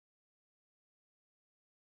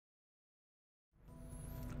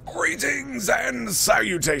Greetings and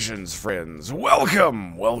salutations, friends.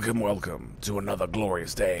 Welcome to another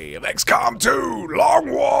glorious day of XCOM2, Long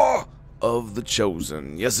War of the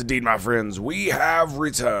Chosen. Yes, indeed, my friends, we have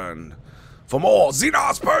returned for more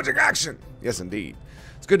Xenos purging action. Yes, indeed.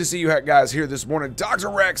 It's good to see you guys here this morning. Dr.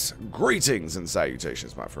 Rex, greetings and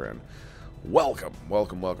salutations, my friend. Welcome.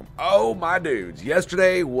 Oh, my dudes,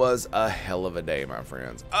 yesterday was a hell of a day, my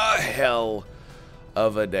friends. A hell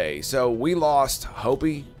of a day. So we lost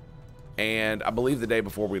Hopi, and I believe the day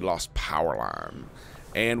before we lost Powerline,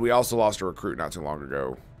 and we also lost a recruit not too long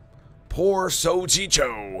ago. Poor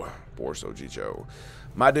Sochicho.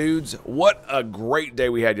 My dudes, what a great day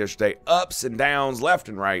we had yesterday. Ups and downs, left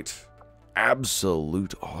and right.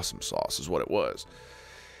 Absolute awesome sauce is what it was.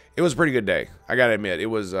 It was a pretty good day. I gotta admit, it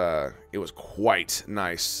was quite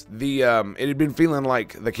nice. It had been feeling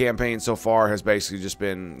like the campaign so far has basically just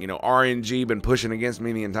been, you know, RNG been pushing against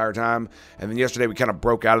me the entire time. And then yesterday we kind of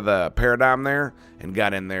broke out of the paradigm there and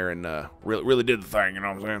got in there and really did the thing. You know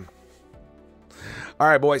what I'm saying? All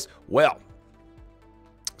right, boys. Well,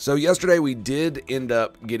 so yesterday we did end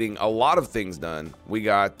up getting a lot of things done. We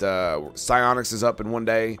got psionics is up in one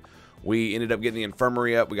day. We ended up getting the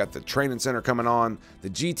infirmary up. We got the training center coming on. The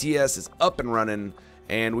GTS is up and running,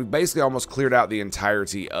 and we've basically almost cleared out the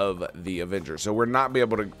entirety of the Avengers. So we're not going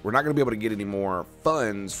to be able to get any more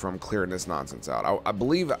funds from clearing this nonsense out. I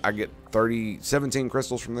believe I get 17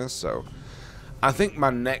 crystals from this. So I think my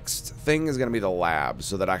next thing is going to be the lab,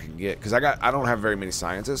 so that I can get, because I don't have very many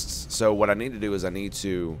scientists. So what I need to do is I need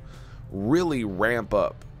to really ramp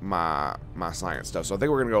up my science stuff. So I think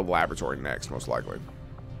we're going to go laboratory next, most likely.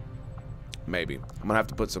 Maybe. I'm gonna have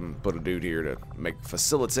to put a dude here to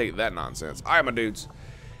facilitate that nonsense. All right, my dudes.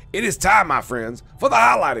 It is time, my friends, for the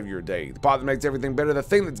highlight of your day. The part that makes everything better, the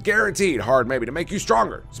thing that's guaranteed hard maybe to make you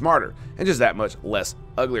stronger, smarter, and just that much less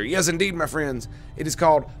uglier. Yes, indeed, my friends. It is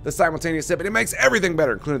called the simultaneous sip, and it makes everything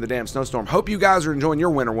better, including the damn snowstorm. Hope you guys are enjoying your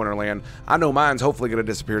winter wonderland. I know mine's hopefully gonna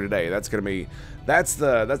disappear today. That's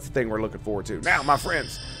the thing we're looking forward to. Now, my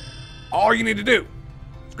friends, all you need to do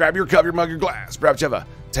is grab your cup, your mug, your glass. Perhaps you have a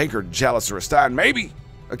tankard, chalice, or a stein, maybe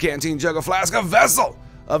a canteen, jug, a flask, a vessel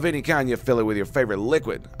of any kind. You fill it with your favorite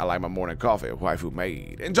liquid. I like my morning coffee, waifu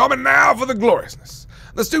made. Enjoy me now for the gloriousness,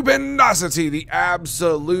 the stupendosity, the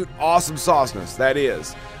absolute awesome sauceness that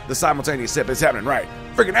is the simultaneous sip. It's happening right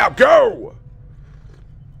freaking out. Go!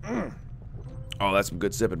 Oh, that's some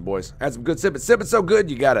good sipping, boys. That's some good sipping. Sipping so good,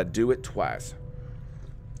 you gotta do it twice.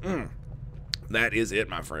 That is it,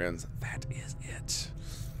 my friends. That is it.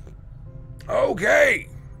 Okay.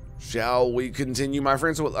 Shall we continue, my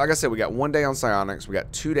friends? So, like I said, we got 1 day on psionics. We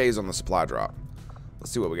got 2 days on the supply drop.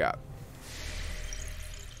 Let's see what we got.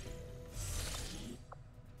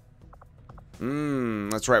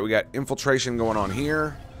 That's right. We got infiltration going on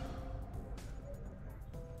here.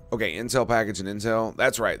 Okay, intel package and intel.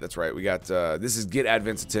 That's right. We got, this is get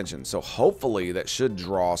Advent's attention. So hopefully that should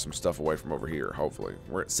draw some stuff away from over here. Hopefully.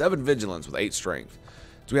 We're at 7 vigilance with 8 strength.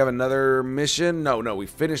 Do we have another mission? No, we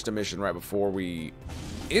finished a mission right before we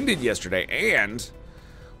ended yesterday, and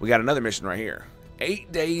we got another mission right here.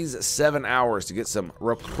 8 days, 7 hours to get some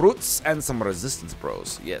recruits and some resistance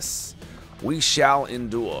bros. Yes, we shall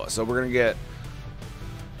endure. So we're gonna get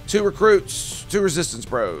 2 recruits, 2 resistance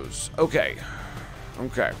bros. Okay.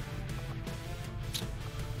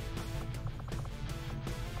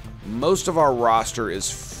 Most of our roster is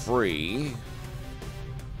free.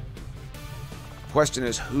 Question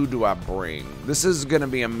is, who do I bring? This is gonna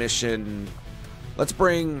be a mission. Let's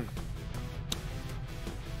bring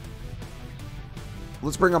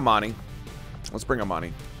Amani.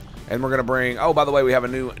 And we're gonna bring, oh, by the way, we have a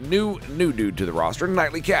new dude to the roster,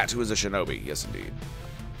 Nightly Cat, who is a shinobi. Yes, indeed.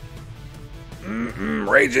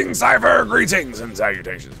 Raging Cypher, greetings and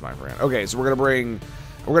salutations, my friend. Okay, so we're gonna bring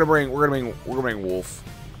Wolf.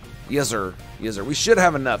 Yes, sir. We should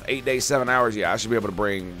have enough. 8 days, 7 hours. Yeah, I should be able to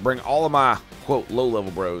bring all of my, quote,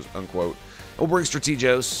 low-level bros, unquote. We'll bring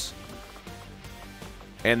Strategos.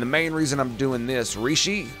 And the main reason I'm doing this,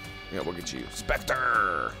 Rishi, yeah, we'll get you.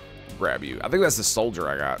 Spectre, grab you. I think that's the soldier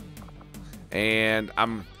I got. And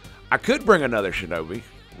I could bring another shinobi.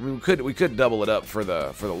 I mean, we could double it up for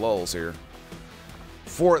the lulz here.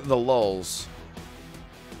 For the lulz.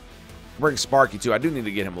 Bring Sparky too. I do need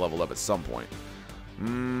to get him leveled up at some point.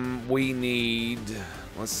 We need,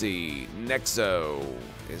 let's see, Nexo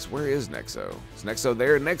where is Nexo? Is Nexo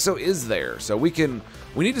there? Nexo is there. So we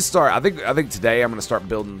need to start, I think today I'm going to start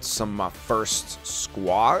building some of my first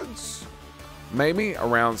squads, maybe,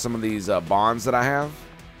 around some of these bonds that I have,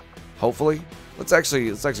 hopefully. Let's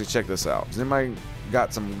actually check this out. Has anybody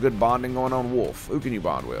got some good bonding going on? Wolf, who can you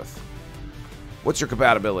bond with? What's your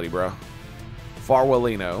compatibility, bro?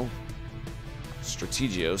 Farwellino.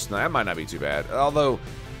 Strategios. Now, that might not be too bad. Although,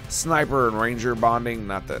 Sniper and Ranger bonding,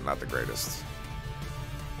 not the greatest.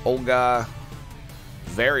 Olga.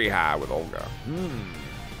 Very high with Olga.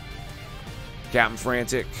 Captain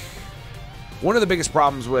Frantic. One of the biggest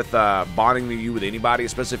problems with bonding you with anybody,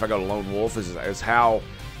 especially if I go to Lone Wolf, is how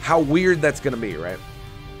weird that's going to be, right?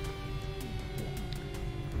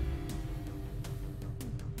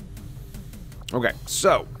 Okay,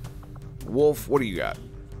 so Wolf, what do you got?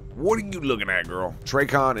 What are you looking at, girl?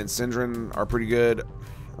 Tracon and Syndron are pretty good.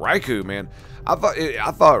 Raikou, man, I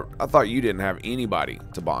thought you didn't have anybody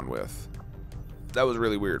to bond with. That was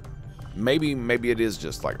really weird. Maybe it is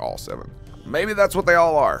just like all 7. Maybe that's what they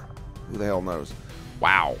all are. Who the hell knows?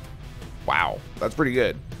 Wow, that's pretty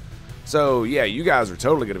good. So yeah, you guys are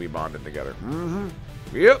totally gonna be bonded together.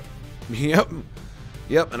 Yep.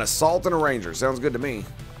 An Assault and a Ranger sounds good to me.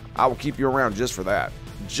 I will keep you around just for that.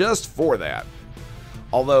 Just for that.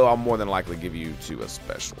 Although I'll more than likely give you to a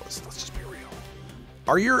specialist. Let's just be real.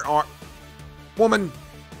 Are your woman?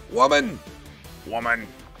 What are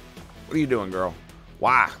you doing, girl?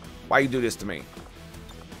 Why you do this to me?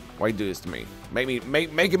 Why you do this to me?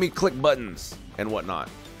 Making me click buttons and whatnot.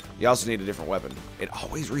 You also need a different weapon. It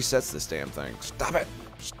always resets this damn thing. Stop it,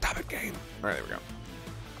 game. All right, there we go.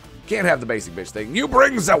 Can't have the basic bitch thing. You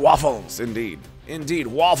bring the waffles, indeed,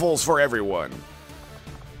 waffles for everyone.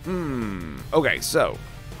 Okay, so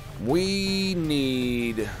we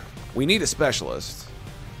need a specialist,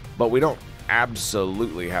 but we don't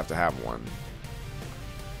absolutely have to have one.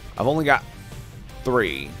 I've only got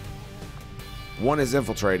 3. One is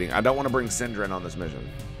infiltrating. I don't want to bring Syndron on this mission.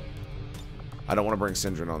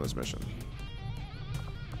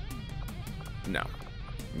 No,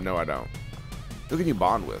 I don't. Who can you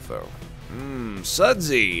bond with, though?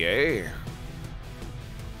 Sudsy, eh?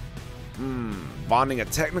 Bonding a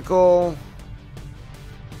technical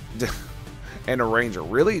and a ranger.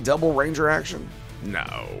 Really? Double ranger action?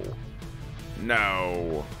 No,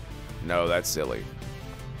 that's silly.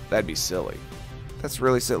 That'd be silly. That's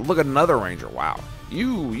really silly. Look, another ranger. Wow.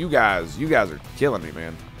 You guys are killing me,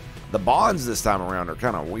 man. The bonds this time around are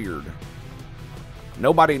kind of weird.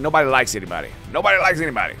 Nobody likes anybody.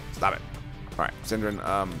 Stop it. All right, Syndron.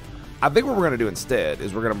 I think what we're gonna do instead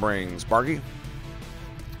is we're gonna bring Sparky.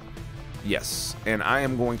 Yes, and I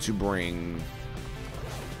am going to bring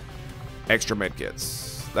extra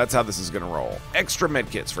medkits. That's how this is gonna roll. Extra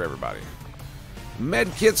medkits for everybody.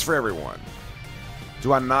 Medkits for everyone.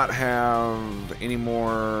 Do I not have any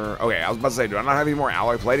more? Okay, I was about to say, do I not have any more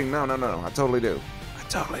alloy plating? No. I totally do.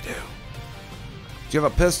 Do you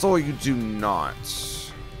have a pistol? You do not.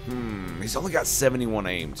 He's only got 71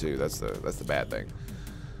 aim too. That's the bad thing.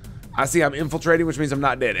 I see I'm infiltrating, which means I'm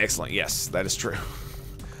not dead. Excellent. Yes, that is true.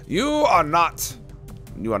 You are not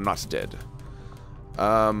dead.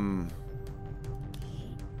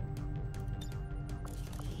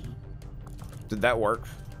 Did that work?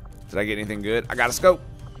 Did I get anything good? I got a scope.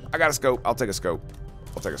 I'll take a scope.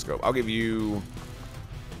 I'll give you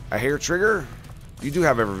a hair trigger. You do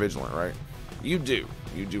have ever vigilant, right? You do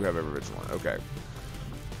have ever vigilant. Okay.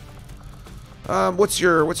 What's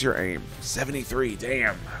your aim? 73.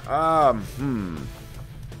 Damn. I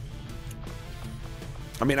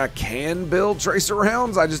mean, I can build tracer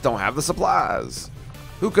rounds. I just don't have the supplies.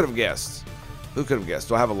 Who could have guessed?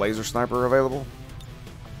 Do I have a laser sniper available?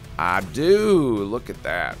 I do. Look at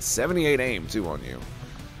that. 78 aim too on you.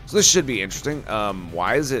 So this should be interesting.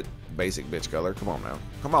 Why is it basic bitch color? Come on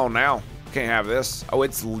now. Can't have this. Oh,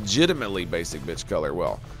 it's legitimately basic bitch color.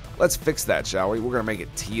 Well, let's fix that, shall we? We're gonna make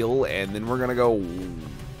it teal, and then we're gonna go wild.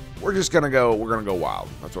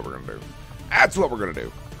 That's what we're gonna do.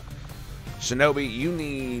 Shinobi, you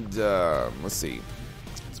need let's see.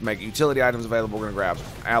 Let's make utility items available. We're gonna grab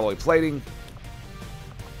alloy plating,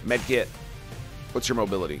 medkit. What's your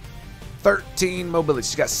mobility? 13 mobility.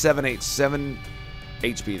 She's got 7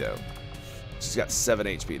 HP though. She's got 7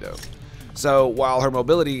 HP though. So while her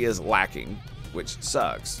mobility is lacking, which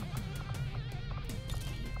sucks,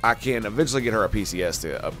 I can eventually get her a PCS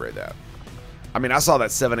to upgrade that. I mean, I saw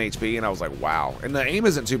that 7 HP and I was like, wow. And the aim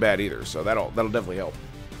isn't too bad either, so that'll definitely help.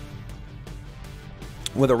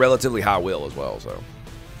 With a relatively high will as well, so.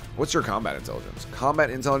 What's your combat intelligence? Combat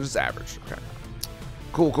intelligence average. Okay.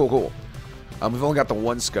 Cool. We've only got the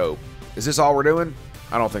 1 scope. Is this all we're doing?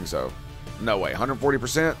 I don't think so. No way.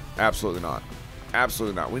 140%? Absolutely not.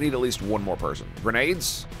 We need at least 1 more person.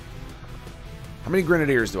 Grenades? How many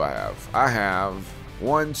grenadiers do I have? I have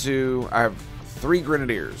 1, 2. I have 3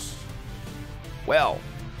 grenadiers. Well,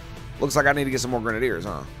 looks like I need to get some more grenadiers,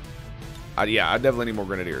 huh? Yeah, I definitely need more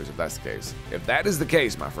grenadiers if that's the case. If that is the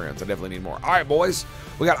case, my friends, I definitely need more. All right, boys.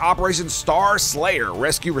 We got Operation Star Slayer,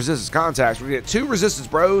 rescue resistance contacts. We get 2 resistance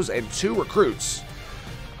bros and 2 recruits.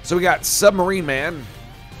 So we got Submarine Man,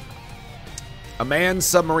 a manned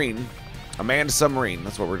submarine.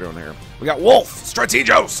 That's what we're doing here. We got Wolf,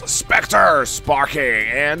 Strategos, Spectre, Sparky,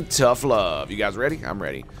 and Tough Love. You guys ready? I'm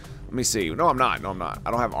ready. Let me see. No, I'm not. No, I'm not. I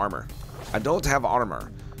don't have armor. I don't have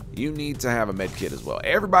armor. You need to have a med kit as well.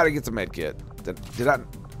 Everybody gets a med kit. Did I?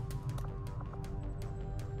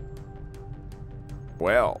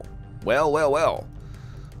 Well.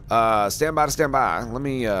 Stand by to stand by. Let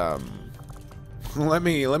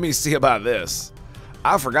me see about this.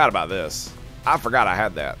 I forgot about this. I forgot I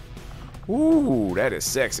had that. Ooh, that is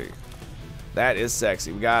sexy. That is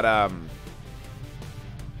sexy. We got an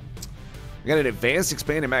advanced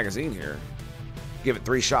expanded magazine here. Give it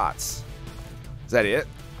 3 shots. Is that it?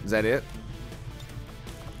 Is that it?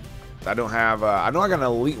 I don't have, I know I got an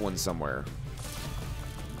elite one somewhere.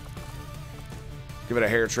 Give it a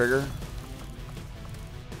hair trigger.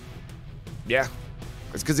 Yeah.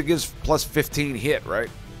 It's because it gives plus 15 hit, right?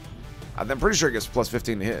 I'm pretty sure it gives plus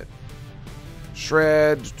 15 to hit.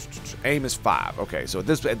 Shred. Aim is 5. Okay, so at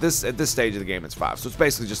this stage of the game, it's 5. So it's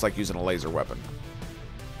basically just like using a laser weapon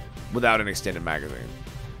without an extended magazine.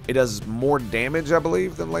 It does more damage, I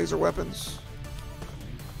believe, than laser weapons.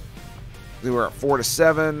 We were at 4 to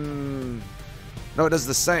 7. No, it does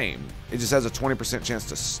the same. It just has a 20% chance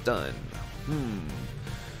to stun.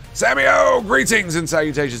 Sammy-O, greetings and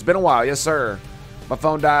salutations. It's been a while. Yes, sir. My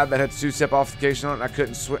phone died. That had 2-step authentication on it, and I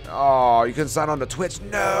couldn't switch. Oh, you couldn't sign on to Twitch?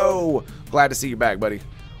 No. Glad to see you back, buddy.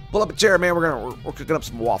 Pull up a chair, man. We're cooking up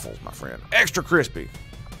some waffles, my friend. Extra crispy.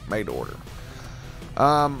 Made to order.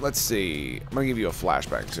 Let's see. I'm going to give you a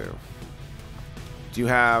flashback, too. Do you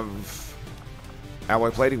have alloy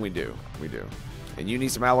plating? We do. We do. And you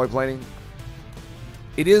need some alloy plating?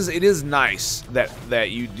 It is nice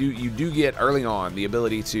that you do get early on the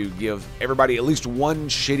ability to give everybody at least one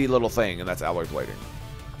shitty little thing, and that's alloy plating.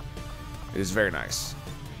 It is very nice.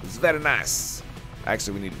 It's very nice.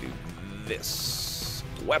 Actually, we need to do this.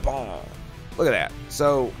 Weapon. Look at that.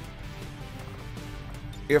 So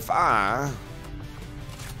if I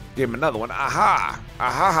give him another one, aha,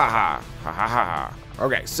 aha, ha, ha, ha, ha, ha.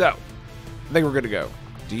 Okay, so I think we're good to go.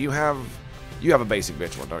 Do you have a basic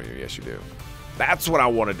bitch one, don't you? Yes, you do. That's what I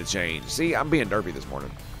wanted to change. See, I'm being derpy this morning.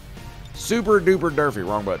 Super duper derpy.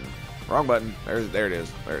 Wrong button. Wrong button. There it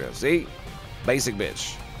is. There it is. See? Basic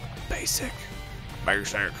bitch. Basic.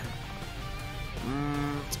 Basic.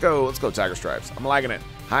 Let's go Tiger Stripes. I'm liking it.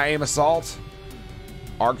 High aim assault.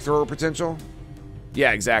 Arc thrower potential.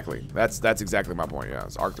 Yeah, exactly. That's exactly my point. Yeah,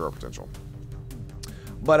 it's arc thrower potential.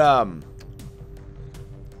 But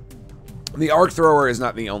the arc thrower is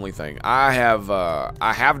not the only thing. I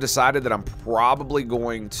have decided that I'm probably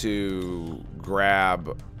going to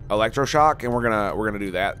grab electroshock, and we're gonna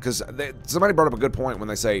do that because somebody brought up a good point when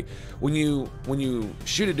they say when you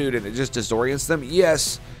shoot a dude and it just disorients them.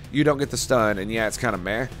 Yes, you don't get the stun, and yeah, it's kind of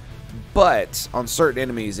meh. But on certain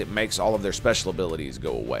enemies, it makes all of their special abilities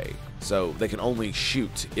go away, so they can only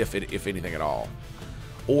shoot if anything at all.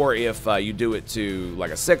 Or if you do it to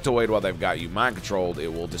like a sectoid while they've got you mind controlled, it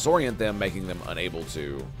will disorient them, making them unable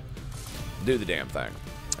to do the damn thing.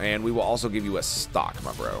 And we will also give you a stock,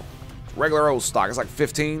 my bro. Regular old stock. It's like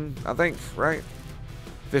 15, I think, right?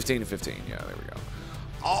 15 to 15. Yeah, there we go.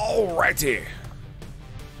 Alrighty.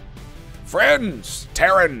 Friends,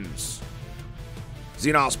 Terrans,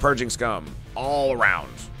 Xenos purging scum, all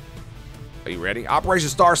around. Are you ready? Operation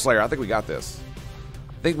Star Slayer. I think we got this.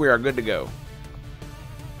 I think we are good to go.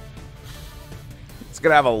 It's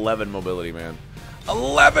gonna have 11 mobility, man.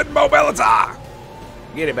 11 mobility!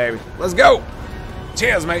 Get it, baby. Let's go.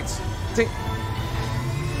 Cheers, mates.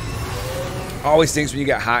 Always stinks when you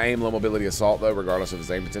got high aim, low mobility assault, though, regardless of his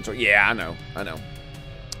aim potential. Yeah, I know.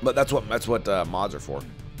 But that's what mods are for.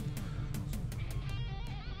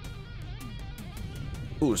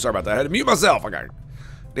 Ooh, sorry about that. I had to mute myself. I got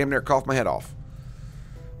damn near coughed my head off.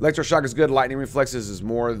 Electroshock is good. Lightning reflexes is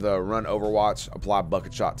more the run Overwatch, apply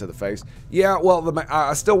bucket shot to the face. Yeah, well,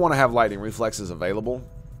 I still want to have lightning reflexes available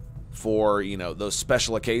for, you know, those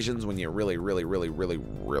special occasions when you really, really, really, really,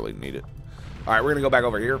 really need it. All right, we're going to go back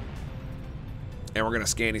over here, and we're going to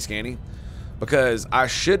scanny, because I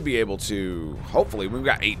should be able to, hopefully, we've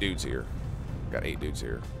got 8 dudes here.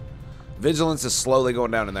 Vigilance is slowly going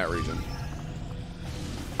down in that region.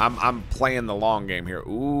 I'm playing the long game here.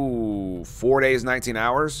 Ooh, 4 days, 19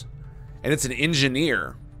 hours. And it's an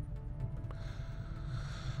engineer.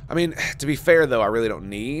 I mean, to be fair, though, I really don't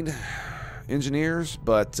need engineers,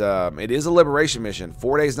 but it is a liberation mission.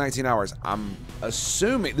 4 days, 19 hours. I'm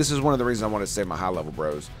assuming this is one of the reasons I want to save my high level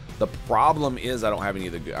bros. The problem is I don't have any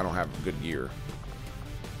of the I don't have good gear.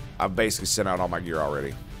 I've basically sent out all my gear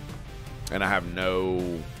already, and I have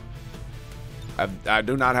no. I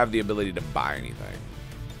do not have the ability to buy anything.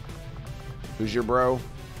 Who's your bro?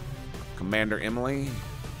 Commander Emily.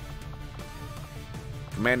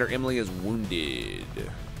 Commander Emily is wounded.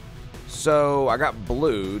 So I got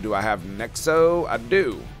blue. Do I have Nexo? I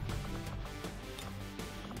do.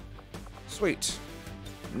 Sweet.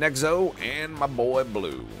 Nexo and my boy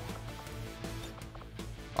blue.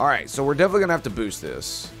 Alright, so we're definitely gonna have to boost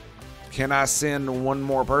this. Can I send one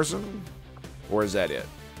more person? Or is that it?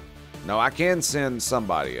 No, I can send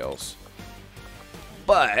somebody else.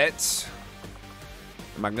 But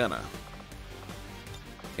am I gonna?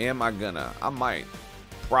 Am I gonna? I might.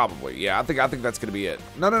 Probably. Yeah, I think that's gonna be it.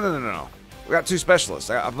 No. We got 2 specialists.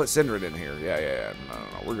 I put Sindred in here. Yeah. No.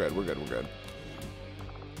 We're good.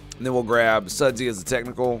 And then we'll grab Sudsy as the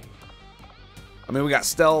technical. I mean, we got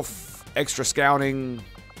stealth, extra scouting,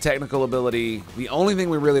 technical ability. The only thing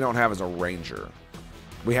we really don't have is a ranger.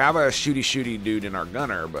 We have a shooty dude in our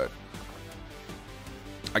gunner, but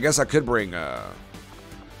I guess I could bring another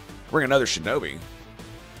shinobi.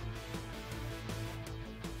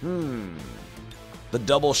 The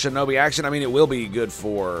double shinobi action. I mean, it will be good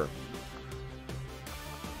for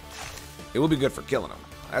killing them.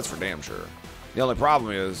 That's for damn sure. The only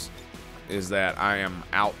problem is that I am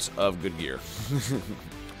out of good gear.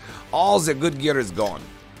 All the good gear is gone.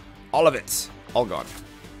 All of it. All gone.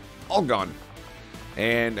 All gone.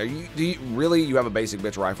 And do you really have a basic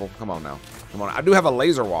bitch rifle? Come on now. Come on. I do have a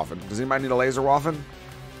laser waffen. Does anybody need a laser waffen?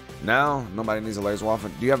 No? Nobody needs a laser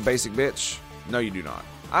waffen. Do you have basic bitch? No, you do not.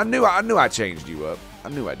 I knew I changed you up. I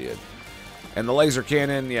knew I did. And the laser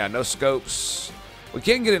cannon, yeah, no scopes. We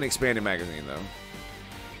can get an expanded magazine though.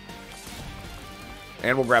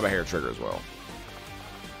 And we'll grab a hair trigger as well.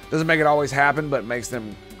 Doesn't make it always happen, but makes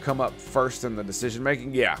them come up first in the decision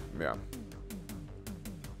making. Yeah.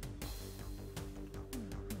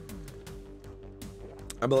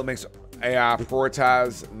 I believe it makes AI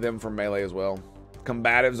prioritize them from melee as well.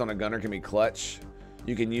 Combatives on a gunner can be clutch.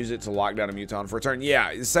 You can use it to lock down a muton for a turn.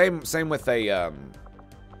 Yeah, same with a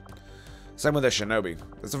shinobi.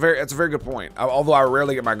 That's a very good point. Although I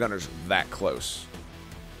rarely get my gunners that close.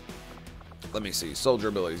 Let me see. Soldier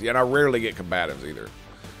abilities. Yeah, and I rarely get combatives either.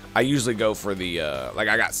 I usually go for the like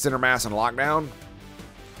I got center mass and lockdown,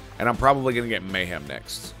 and I'm probably gonna get mayhem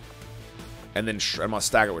next, and then I'm gonna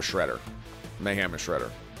stack it with shredder, mayhem and shredder,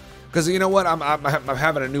 because you know what? I'm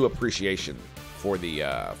having a new appreciation for the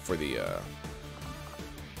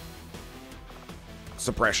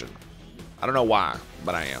suppression. I don't know why,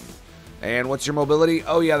 but I am. And what's your mobility?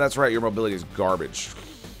 Oh yeah, that's right. Your mobility is garbage.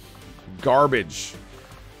 Garbage.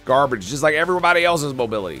 Just like everybody else's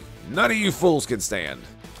mobility. None of you fools can stand.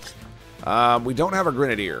 We don't have a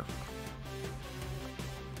grenadier.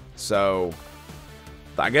 So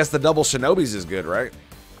I guess the double shinobis is good, right?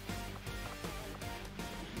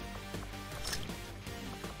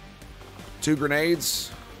 Two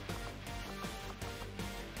grenades.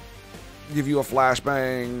 Give you a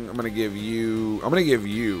flashbang. I'm gonna give you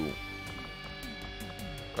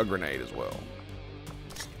a grenade as well.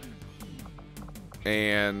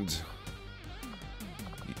 And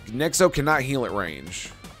Nexo cannot heal at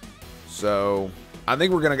range. So I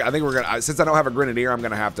think we're gonna since I don't have a grenadier, I'm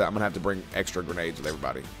gonna have to bring extra grenades with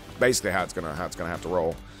everybody. Basically how it's gonna have to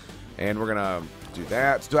roll. And we're gonna do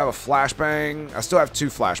that. Do I have a flashbang? I still have 2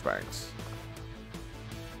 flashbangs.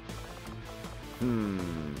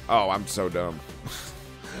 Oh, I'm so dumb.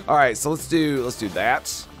 All right, so let's do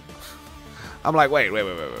that. I'm like, wait.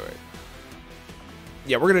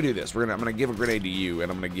 Yeah, we're gonna do this. I'm gonna give a grenade to you,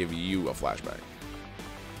 and I'm gonna give you a flashbang.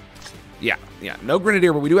 Yeah. No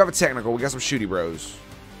grenadier, but we do have a technical. We got some shooty bros.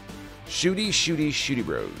 Shooty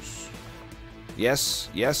bros. Yes.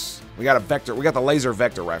 We got a vector. We got the laser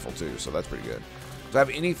vector rifle too, so that's pretty good. Do I have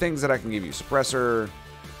any things that I can give you? Suppressor.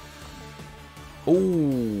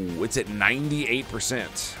 Ooh, it's at 98%.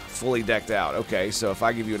 Fully decked out. Okay, so if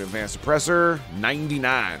I give you an advanced suppressor,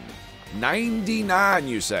 99. 99,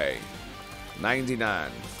 you say?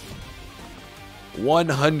 99.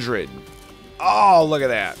 100. Oh, look at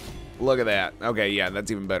that. Look at that. Okay, yeah, that's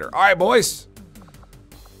even better. All right, boys.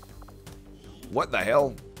 What the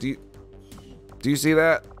hell? Do you see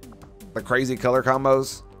that? The crazy color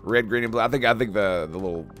combos? Red, green, and blue. I think the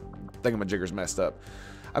little thingamajigger's messed up.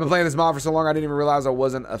 I've been playing this mod for so long I didn't even realize I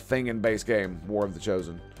wasn't a thing in base game. War of the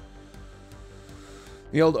Chosen.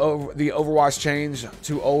 The Overwatch change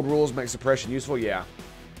to old rules makes suppression useful. Yeah.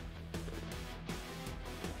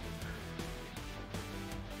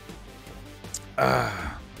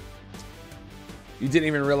 You didn't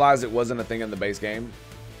even realize it wasn't a thing in the base game?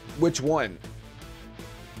 Which one?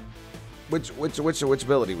 Which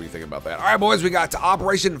ability were you thinking about that? All right, boys, we got to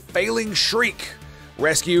Operation Failing Shriek.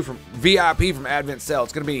 Rescue from VIP from Advent Cell.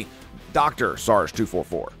 It's going to be Dr.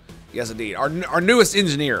 SARS-244. Yes, indeed. Our newest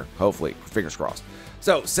engineer, hopefully. Fingers crossed.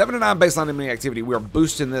 So, 7 to 9 baseline enemy activity. We are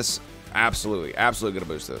boosting this. Absolutely going to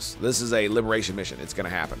boost this. This is a liberation mission. It's going to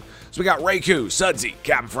happen. So, we got Raikou, Sudsy,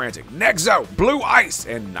 Captain Frantic, Nexo, Blue Ice,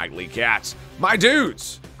 and Nightly Cats. My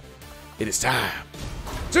dudes, it is time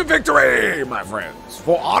to victory, my friends,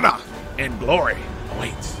 for honor and glory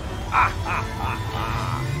awaits.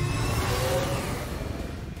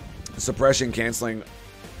 Suppression canceling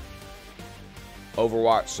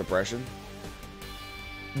Overwatch suppression.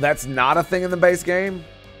 That's not a thing in the base game.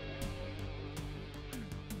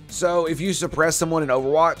 So if you suppress someone in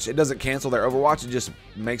Overwatch, it doesn't cancel their Overwatch. It just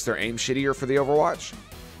makes their aim shittier for the Overwatch.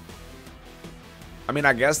 I mean,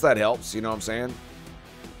 I guess that helps. You know what I'm saying?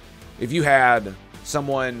 If you had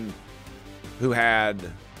someone who had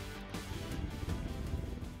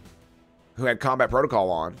combat protocol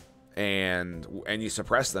on and you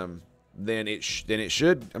suppress them, then it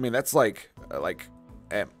should. I mean, that's like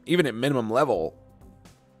even at minimum level,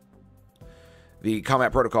 the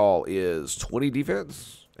combat protocol is 20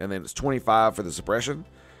 defense, and then it's 25 for the suppression.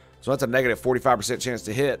 So that's a negative 45% chance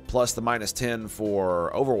to hit, plus the minus 10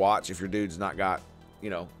 for Overwatch if your dude's not got, you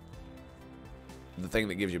know, the thing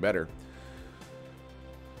that gives you better.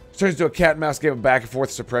 It turns into a cat and mouse game of back and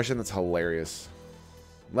forth suppression. That's hilarious.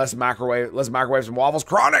 Less microwaves and waffles.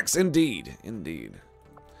 Chronics, indeed.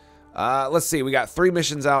 Let's see. We got 3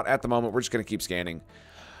 missions out at the moment. We're just going to keep scanning.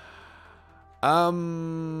 I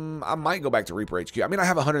might go back to Reaper HQ. I mean, I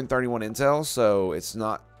have 131 intel, so it's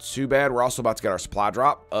not too bad. We're also about to get our supply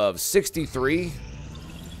drop of 63.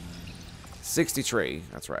 63.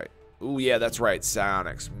 That's right. Ooh, yeah, that's right.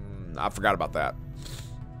 Psionics. I forgot about that.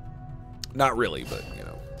 Not really, but, you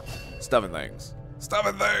know. Stuffing things.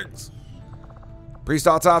 Priest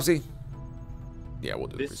autopsy? Yeah, we'll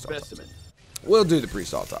do the priest autopsy. We'll do the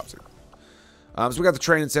priest autopsy. So we got the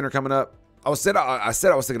training center coming up. I said I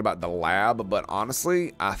was thinking about the lab, but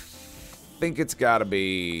honestly, I think it's got to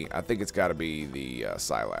be the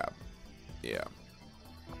Psi lab. Yeah.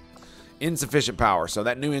 Insufficient power. So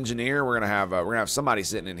that new engineer, we're gonna have somebody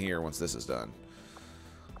sitting in here once this is done.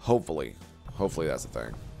 Hopefully that's the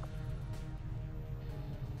thing.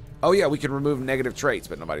 Oh yeah, we can remove negative traits,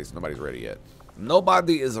 but nobody's ready yet.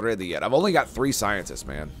 Nobody is ready yet. I've only got 3 scientists,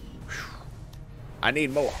 man. Whew. I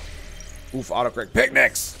need more. Oof, autocorrect.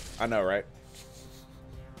 Picnics! I know, right?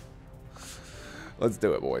 Let's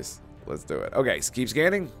do it, boys. Let's do it. Okay, so keep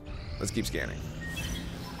scanning. Let's keep scanning.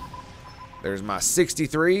 There's my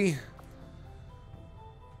 63.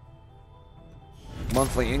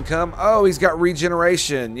 Monthly income. Oh, he's got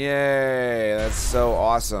regeneration. Yay. That's so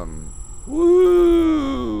awesome.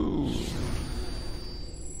 Woo!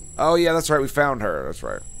 Oh, yeah, that's right. We found her. That's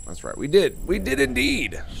right. We did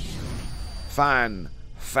indeed find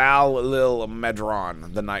Foul Lil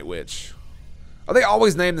Medron, the Night Witch. Are they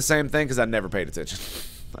always named the same thing? Because I never paid attention.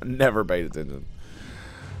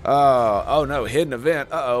 Oh, no. Hidden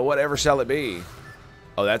event. Uh-oh. Whatever shall it be?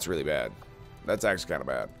 Oh, that's really bad. That's actually kind of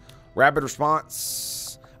bad. Rapid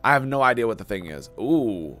response. I have no idea what the thing is.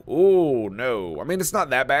 Ooh, no. I mean, it's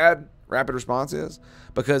not that bad. Rapid response is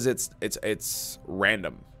because it's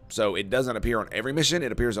random. So it doesn't appear on every mission.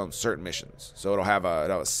 It appears on certain missions. So it'll have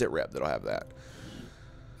a sit rep that'll have that.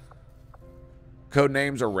 Code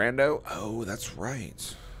names are rando. Oh, that's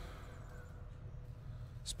right.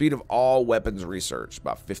 Speed of all weapons research,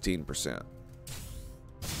 about 15%.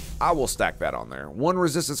 I will stack that on there. 1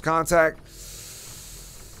 resistance contact.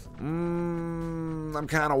 I'm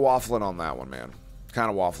kind of waffling on that one, man.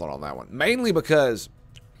 Mainly because,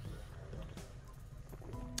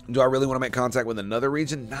 do I really want to make contact with another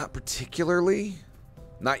region? Not particularly.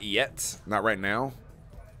 Not yet. Not right now.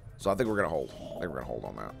 So I think we're going to hold.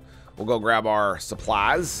 On that. We'll go grab our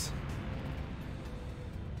supplies.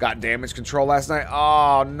 Got damage control last night.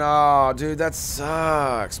 Oh, no. Dude, that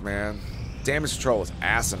sucks, man. Damage control is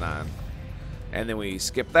asinine. And then we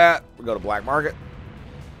skip that. We go to Black Market.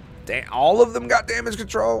 Damn, all of them got damage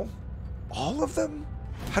control? All of them?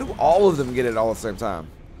 How do all of them get it all at the same time?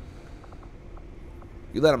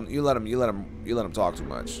 You let them talk too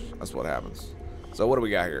much. That's what happens. So what do we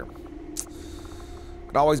got here?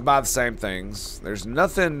 Could always buy the same things. There's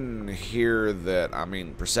nothing here that, I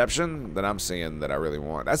mean, perception that I'm seeing that I really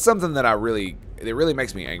want. That's something that it really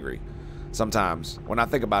makes me angry sometimes when I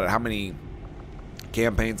think about it. How many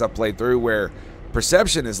campaigns I've played through where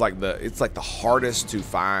perception is like the hardest to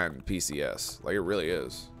find PCS. Like, it really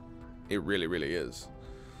is. It really, really is.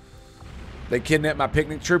 They kidnapped my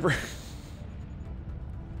picnic trooper.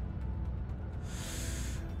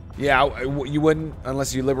 Yeah, you wouldn't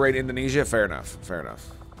unless you liberate Indonesia. Fair enough. Fair enough.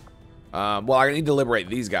 Well, I need to liberate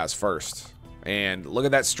these guys first. And look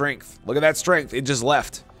at that strength. Look at that strength. It just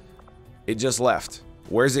left. It just left.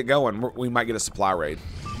 Where's it going? We might get a supply raid.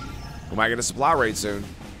 We might get a supply raid soon.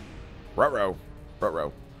 Ruh-roh.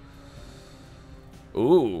 Ruh-roh.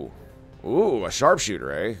 Ooh. Ooh, a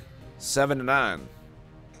sharpshooter, eh? 7 to 9.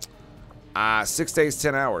 6 days,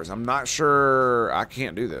 10 hours. I'm not sure. I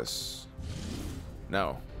can't do this.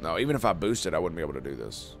 No. No, even if I boosted, I wouldn't be able to do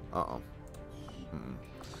this.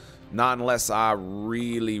 Not unless I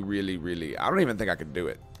really, really, really... I don't even think I could do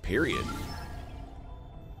it. Period.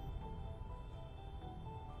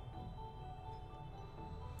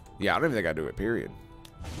 Yeah, I don't even think I do it. Period.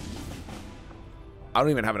 I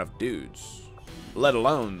don't even have enough dudes. Let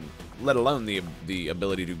alone the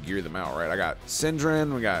ability to gear them out, right? I got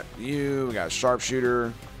Syndrin, we got you, we got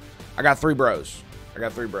Sharpshooter. I got 3 bros. I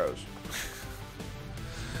got 3 bros.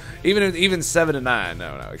 Even 7 to 9,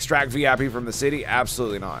 no. Extract VIP from the city,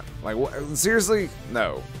 absolutely not. Like, what? Seriously,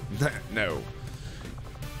 no, no.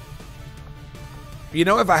 You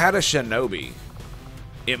know, if I had a Shinobi,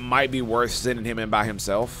 it might be worth sending him in by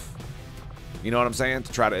himself. You know what I'm saying?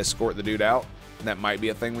 To try to escort the dude out. That might be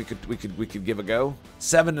a thing we could give a go.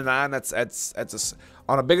 7 to 9. That's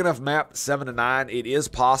on a big enough map. 7 to 9. It is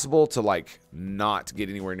possible to like not get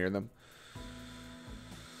anywhere near them.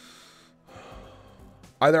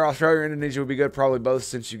 Either Australia or Indonesia would be good. Probably both,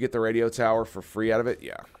 since you get the radio tower for free out of it.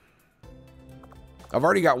 Yeah. I've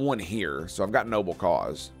already got one here, so I've got Noble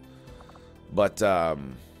Cause. But I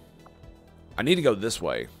need to go this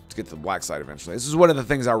way to get to the black site eventually. This is one of the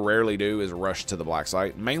things I rarely do, is rush to the black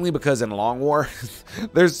site. Mainly because in Long War,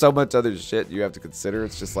 there's so much other shit you have to consider.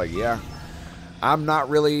 It's just like, yeah, I'm not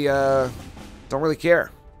really, don't really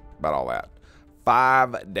care about all that.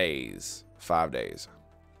 5 days. 5 days.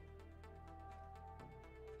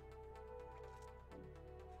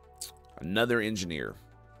 Another engineer.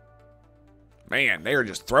 Man, they are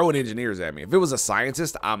just throwing engineers at me. If it was a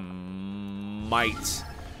scientist, I might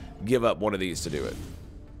give up one of these to do it.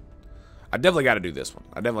 I definitely got to do this one.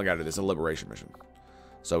 I definitely got to do this. A liberation mission.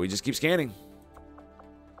 So we just keep scanning.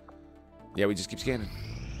 Yeah, we just keep scanning.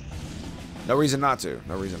 No reason not to.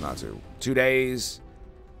 No reason not to. 2 days.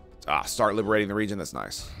 Start liberating the region. That's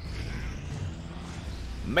nice.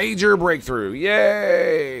 Major breakthrough.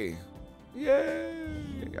 Yay. Yay.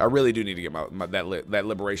 I really do need to get that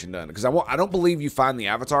liberation done, because I don't believe you find the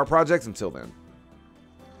Avatar project until then.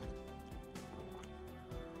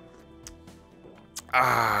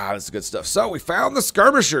 This is good stuff. So we found the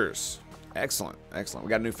skirmishers. Excellent, excellent. We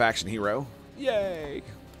got a new faction hero. Yay!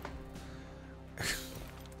 I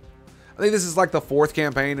think this is like the 4th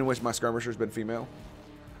campaign in which my skirmisher's been female.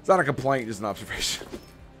 It's not a complaint, just an observation.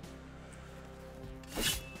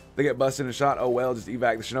 They get busted and shot. Oh well, just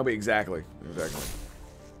evac the Shinobi. Exactly. Exactly.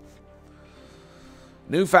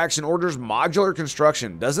 New faction orders modular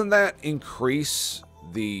construction. Doesn't that increase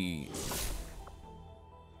the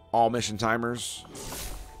all mission timers?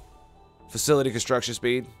 Facility construction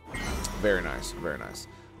speed. Very nice. Very nice.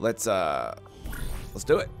 Let's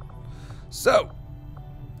do it. So,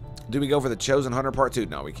 do we go for the Chosen Hunter Part 2?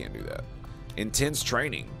 No, we can't do that. Intense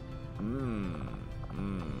training.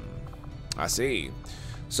 I see.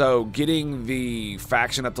 So, getting the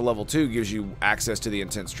faction up to level 2 gives you access to the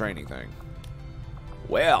intense training thing.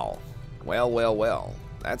 Well.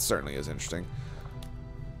 That certainly is interesting.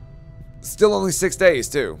 Still only 6 days,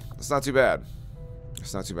 too. It's not too bad.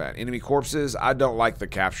 It's not too bad. Enemy corpses. I don't like the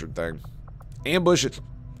captured thing. Ambushes.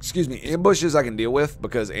 Excuse me. Ambushes I can deal with,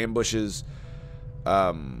 because ambushes...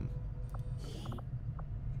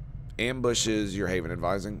 ambushes you're Haven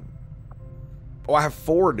advising. Oh, I have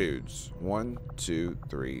 4 dudes. 1, 2,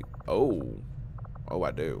 3. Oh,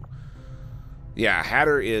 I do. Yeah,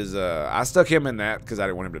 Hatter is. I stuck him in that because I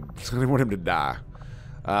didn't want him to die.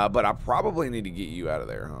 But I probably need to get you out of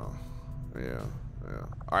there, huh? Yeah.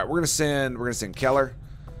 All right, we're gonna send Keller,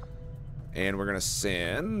 and we're gonna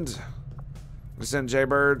send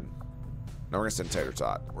Jaybird. No, we're gonna send Tater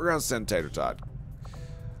Tot. We're gonna send Tater Tot.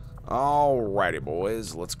 Alrighty,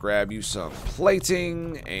 boys. Let's grab you some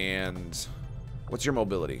plating and. What's your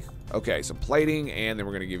mobility? Okay, so plating, and then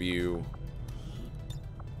we're gonna give you.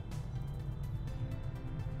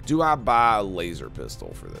 Do I buy a laser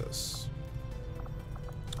pistol for this?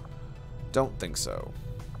 Don't think so.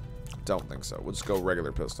 Don't think so. We'll just go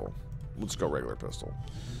regular pistol.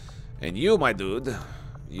 And you, my dude,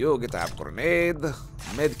 you'll get to have grenade,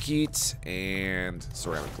 medkit, and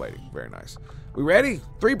ceramic plating. Very nice. We ready?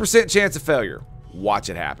 3% chance of failure. Watch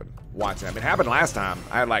it happen. Watch it happen. It happened last time.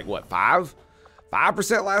 I had like, what, 5%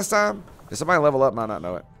 last time? Did somebody level up? Might not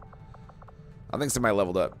know it. I think somebody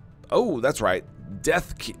leveled up. Oh, that's right.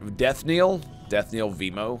 Death Kneel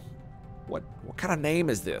Vimo. What kind of name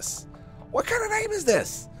is this? What kind of name is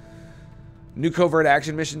this? New covert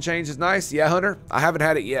action mission change is nice. Yeah, Hunter. I haven't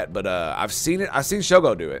had it yet, but I've seen it. I've seen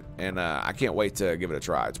Shogo do it, and I can't wait to give it a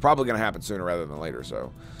try. It's probably going to happen sooner rather than later,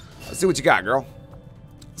 so let's see what you got, girl.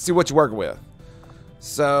 Let's see what you're working with.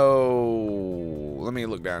 So, let me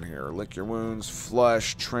look down here. Lick your wounds,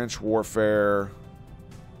 flush, trench warfare,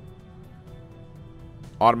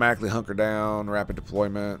 automatically hunker down, rapid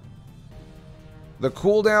deployment. The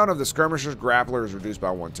cooldown of the skirmisher's grappler is reduced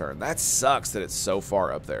by 1 turn. That sucks that it's so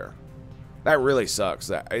far up there. That really sucks.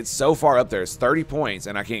 That it's so far up there. It's 30 points,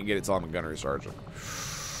 and I can't get it till I'm a gunnery sergeant.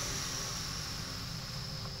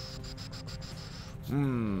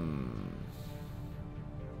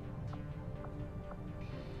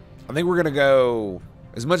 I think we're going to go...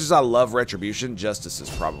 As much as I love Retribution, Justice is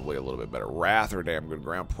probably a little bit better. Wrath or Damn Good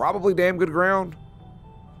Ground. Probably Damn Good Ground.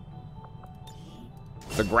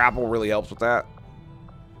 The grapple really helps with that.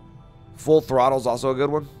 Full Throttle is also a good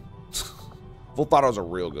one. Full Throttle is a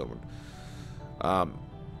real good one.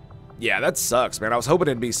 Yeah, that sucks, man. I was hoping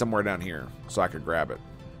it'd be somewhere down here so I could grab it.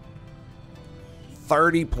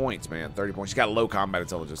 30 points, man. 30 points. You got low combat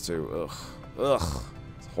intelligence, too. Ugh. Ugh.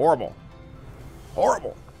 It's horrible.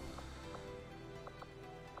 Horrible.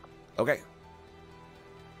 Okay.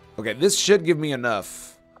 Okay, this should give me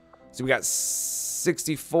enough. So we got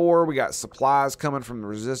 64. We got supplies coming from the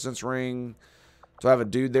resistance ring. Do I have a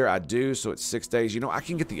dude there? I do, so it's 6 days. You know, I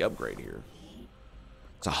can get the upgrade here.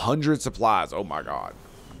 It's 100 supplies. Oh, my God.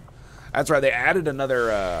 That's right. They added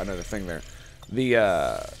another thing there.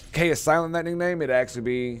 The K is silent, that nickname. It'd actually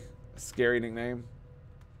be a scary nickname.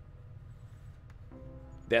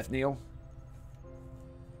 Death Kneel.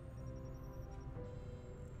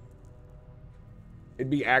 It'd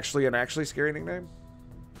be actually an scary nickname.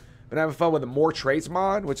 Been having fun with the More Traits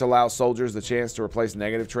mod, which allows soldiers the chance to replace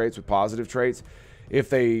negative traits with positive traits if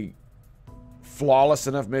they flawless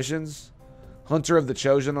enough missions. Hunter of the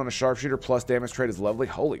Chosen on a sharpshooter plus damage trait is lovely.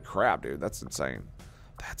 Holy crap, dude. That's insane.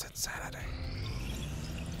 That's insanity.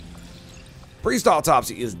 Priest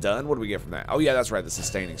Autopsy is done. What do we get from that? Oh, yeah, that's right. The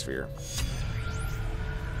Sustaining Sphere.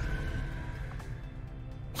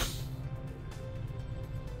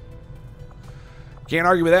 Can't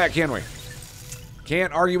argue with that, can we?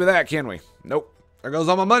 Can't argue with that, can we? Nope. There goes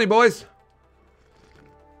all my money, boys.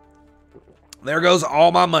 There goes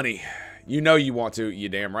all my money. You know you want to. You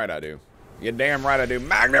damn right I do. You damn right I do.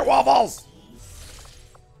 Magnet Waffles!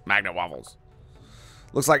 Magnet Waffles.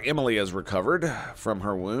 Looks like Emily has recovered from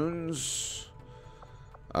her wounds.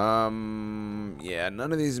 Yeah,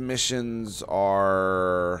 none of these missions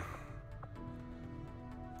are...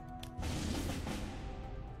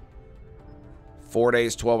 Four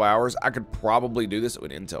days, 12 hours. I could probably do this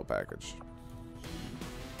with an intel package.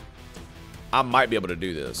 I might be able to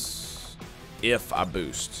do this if I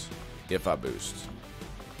boost. If I boost.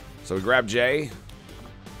 So we grab Jay.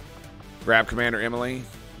 Grab Commander Emily.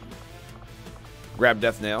 Grab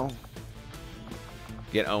Death Knell.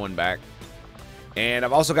 Get Owen back. And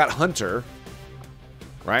I've also got Hunter.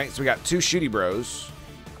 Right? So we got 2 shooty bros.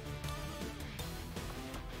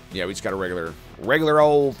 Yeah, we just got a regular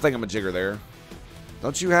old thingamajigger there.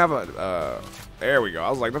 Don't you have a, there we go. I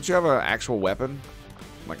was like, don't you have an actual weapon?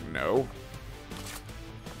 I'm like, no.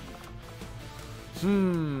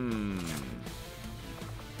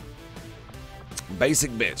 Basic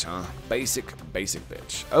bitch, huh? Basic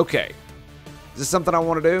bitch. Okay. Is this something I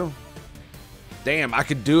want to do? Damn, I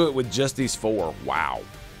could do it with just these 4. Wow.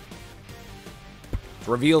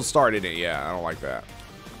 Revealed start, isn't it? Yeah, I don't like that.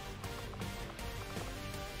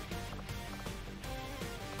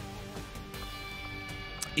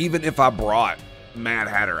 Even if I brought Mad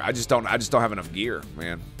Hatter, I just don't have enough gear,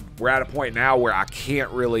 man. We're at a point now where I can't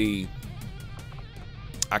really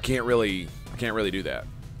do that.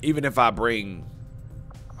 Even if I bring...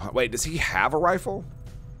 Wait, does he have a rifle?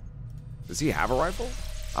 Does he have a rifle?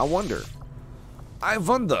 I wonder.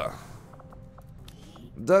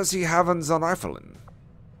 Does he have a rifle?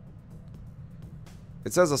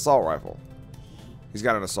 It says assault rifle. He's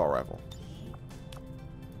got an assault rifle.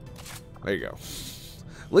 There you go.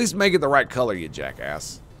 At least make it the right color, you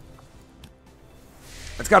jackass.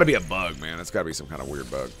 It's got to be a bug, man. It's got to be some kind of weird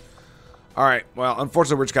bug. All right. Well,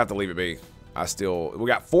 unfortunately, we're just got to leave it be. We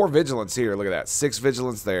got 4 vigilance here. Look at that. 6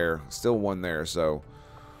 vigilance there. Still 1 there. So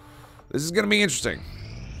this is going to be interesting.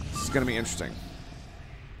 This is going to be interesting.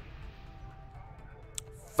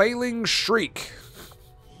 Failing Shriek.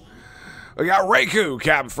 We got Reiku,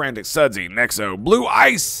 Captain Frantic, Sudsy, Nexo, Blue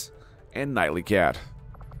Ice, and Nightly Cat.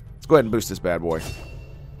 Let's go ahead and boost this bad boy.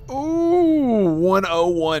 Ooh,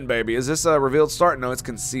 101, baby. Is this a revealed start? No, it's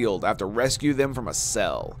concealed. I have to rescue them from a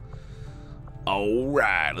cell. All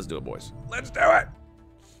right, let's do it, boys. Let's do it.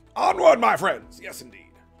 Onward, my friends. Yes, indeed.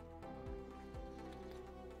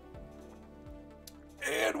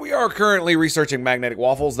 And we are currently researching magnetic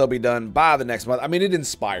waffles. They'll be done by the next month. I mean, it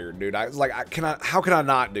inspired, dude. I was like, how can I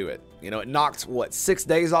not do it? You know, it knocked, what, 6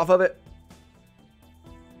 days off of it?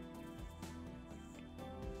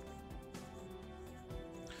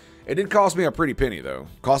 It did cost me a pretty penny, though.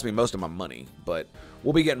 Cost me most of my money, but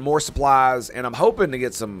we'll be getting more supplies, and I'm hoping to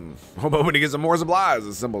get some more supplies,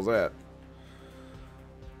 as simple as that.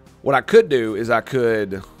 What I could do is I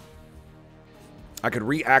could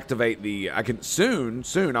reactivate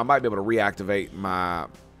soon I might be able to reactivate my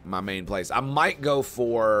main place. I might go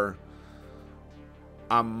for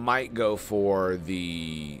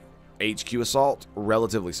the HQ assault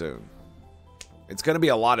relatively soon. It's going to be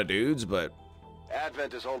a lot of dudes, but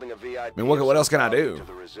Advent is holding a VIP. I mean, what else can I do? To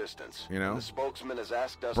the resistance. You know, the spokesman has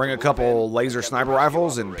asked us bring to a couple laser sniper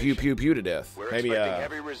rifles and operation. pew to death. We're Maybe expecting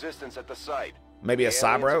heavy resistance at the site. Maybe a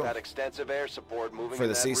Cybro had extensive air support moving for the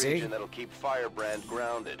in that CC. region that'll keep Firebrand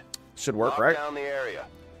grounded. Should work, Lock right? down the area,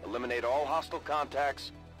 eliminate all hostile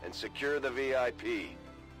contacts, and secure the VIP.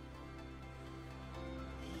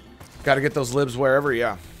 Got to get those libs wherever,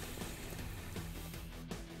 yeah.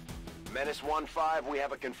 Menace 1-5, we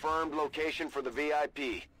have a confirmed location for the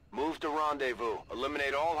VIP. Move to rendezvous.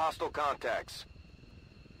 Eliminate all hostile contacts.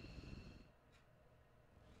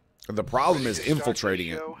 The problem is infiltrating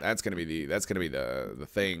it. That's gonna be the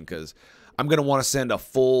thing, because I'm gonna want to send a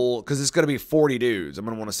full, because it's gonna be 40 dudes. I'm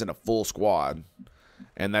gonna want to send a full squad,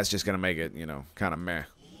 and that's just gonna make it, you know, kind of meh.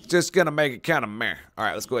 It's just gonna make it kind of meh. All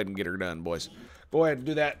right, let's go ahead and get her done, boys. Go ahead and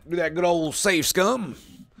do that good old save scum.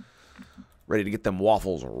 Ready to get them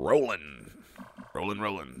waffles rolling.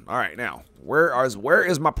 Rolling. All right, now, where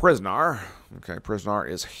is my prisoner? Okay, prisoner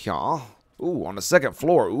is here. Ooh, on the second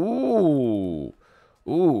floor. Ooh,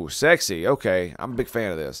 sexy. Okay, I'm a big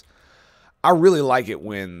fan of this. I really like it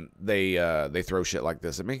when they throw shit like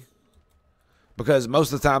this at me, because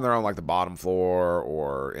most of the time they're on like the bottom floor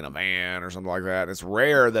or in a van or something like that. It's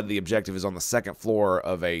rare that the objective is on the second floor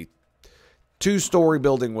of a 2-story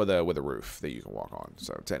building with a roof that you can walk on.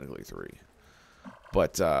 So technically 3.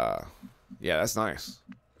 But yeah, that's nice.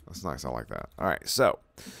 That's nice. I like that. All right, so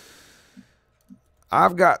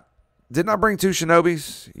didn't I bring 2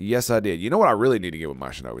 Shinobis? Yes, I did. You know what I really need to get with my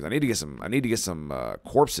Shinobis? I need to get some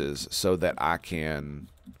corpses so that I can.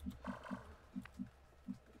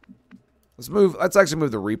 Let's actually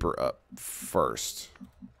move the Reaper up first.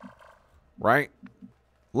 Right?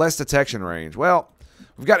 Less detection range. Well,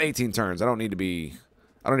 we've got 18 turns. I don't need to be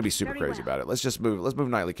super crazy about it. Let's move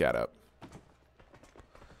Nightly Cat up.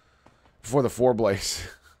 Before the 4 blaze.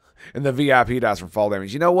 And the VIP dies from fall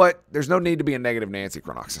damage. You know what? There's no need to be a negative Nancy,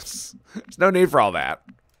 Chronoxus. There's no need for all that.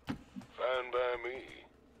 Fine by me.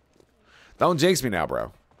 Don't jinx me now,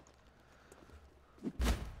 bro.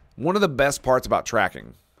 One of the best parts about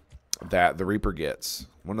tracking that the Reaper gets,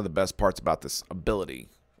 one of the best parts about this ability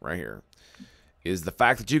right here, is the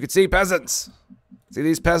fact that you can see peasants. See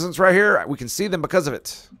these peasants right here? We can see them because of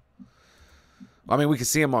it. I mean, we can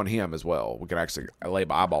see them on him as well. We can actually lay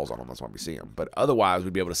eyeballs on them. That's why we see them. But otherwise,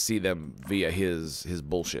 we'd be able to see them via his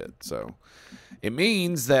bullshit. So it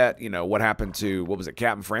means that, you know, what happened to, what was it,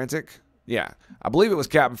 Captain Frantic? Yeah, I believe it was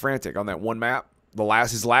Captain Frantic on that one map.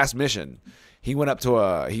 His last mission, he went up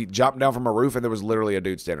to he jumped down from a roof, and there was literally a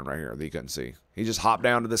dude standing right here that you couldn't see. He just hopped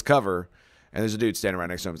down to this cover, and there's a dude standing right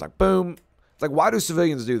next to him. It's like, boom. It's like, why do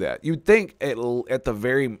civilians do that? You'd think at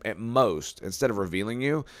most, instead of revealing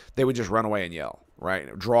you, they would just run away and yell,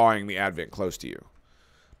 right? Drawing the Advent close to you.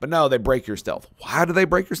 But no, they break your stealth. Why do they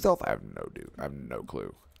break your stealth? I have no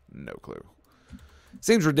clue. No clue.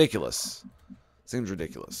 Seems ridiculous. To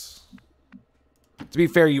be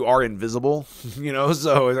fair, you are invisible, you know,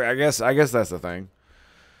 so I guess that's the thing.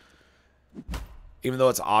 Even though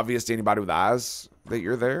it's obvious to anybody with eyes that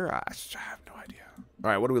you're there, I have no idea. All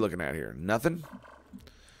right, what are we looking at here? Nothing?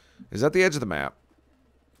 Is that the edge of the map?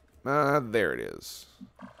 There it is.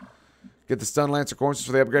 Get the Stun Lancer coins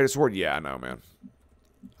for the upgraded sword? Yeah, I know, man.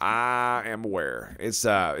 I am aware. It's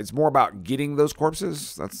more about getting those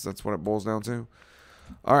corpses. That's what it boils down to.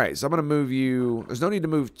 All right, so I'm gonna move you. There's no need to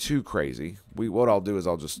move too crazy. What I'll do is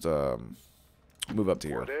I'll just move up to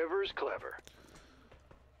here. Whatever's clever.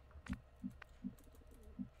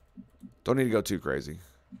 Don't need to go too crazy.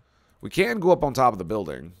 We can go up on top of the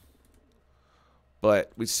building,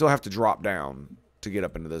 but we still have to drop down to get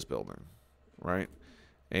up into this building, right?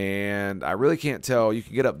 And I really can't tell. You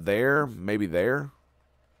can get up there, maybe there.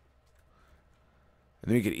 And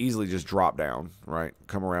then you could easily just drop down, right?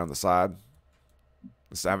 Come around the side.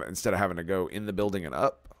 Instead of having to go in the building and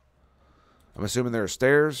up. I'm assuming there are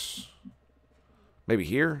stairs. Maybe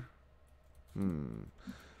here.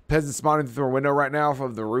 Peasant spawning through a window right now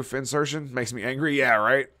of the roof insertion. Makes me angry. Yeah,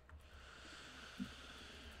 right?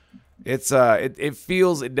 It's it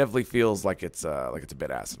definitely feels like it's a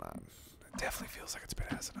bit asinine. It definitely feels like it's a bit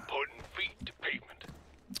asinine. Putting feet to pavement.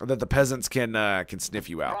 That the peasants can sniff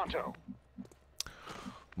you out. Pronto.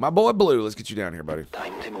 My boy Blue, let's get you down here, buddy.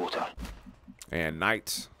 Time to motor. And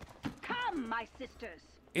Knight. Come, my sisters.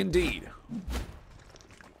 Indeed.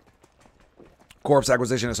 Corpse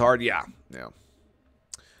acquisition is hard. Yeah.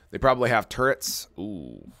 They probably have turrets.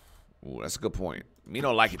 Ooh, that's a good point. Me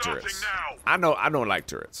don't like it turrets. I don't like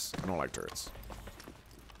turrets. I don't like turrets.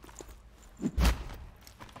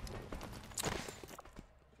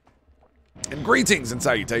 And greetings and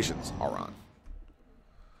salutations, Aron.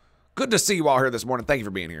 Good to see you all here this morning. Thank you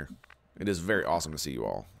for being here. It is very awesome to see you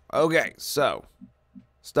all. Okay, so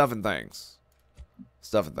stuff and things.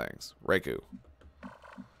 Reku.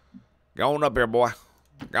 Go on up here, boy.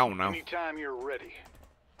 Go on now. Anytime you're ready.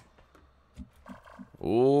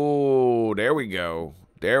 Ooh, there we go.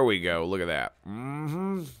 Look at that.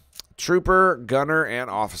 Trooper, gunner, and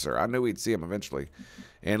officer. I knew we'd see him eventually.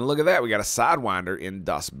 And look at that. We got a Sidewinder in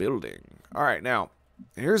Das Building. All right, now,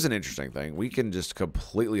 here's an interesting thing. We can just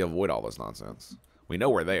completely avoid all this nonsense. We know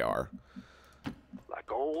where they are.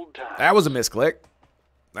 Like old times. That was a misclick.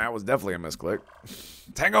 That was definitely a misclick.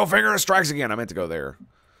 Tango Finger strikes again. I meant to go there.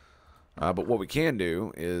 But what we can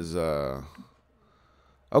do is...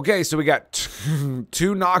 Okay, so we got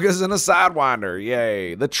two Nagas and a Sidewinder.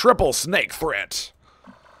 Yay. The triple snake threat.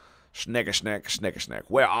 Snake.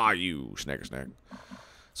 Where are you, Snake?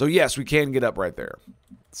 So, yes, we can get up right there.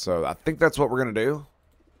 So, I think that's what we're going to do.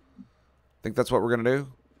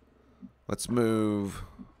 Let's move.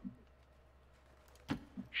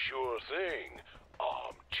 Sure thing,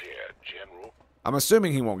 Armchair General. I'm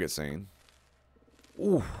assuming he won't get seen.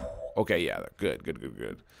 Ooh. Okay, yeah,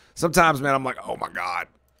 good. Sometimes, man, I'm like, oh my god.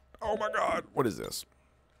 What is this?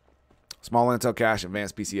 Small intel cache,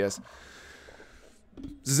 advanced PCS.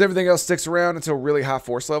 Does everything else sticks around until really high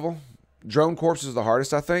force level? Drone corpse is the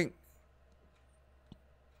hardest, I think.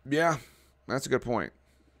 Yeah, that's a good point.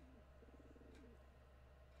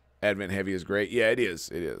 Advent heavy is great. Yeah, it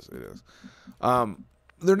is.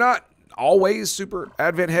 They're not always super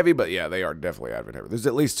Advent heavy, but yeah, they are definitely Advent heavy. There's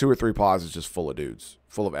at least 2 or 3 pods that's just full of dudes,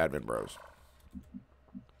 full of Advent bros.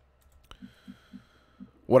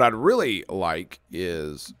 What I'd really like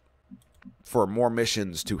is for more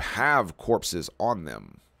missions to have corpses on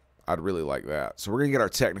them. I'd really like that. So we're going to get our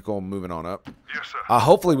technical moving on up. Yes, sir.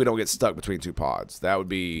 Hopefully we don't get stuck between 2 pods. That would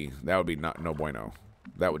be not no bueno.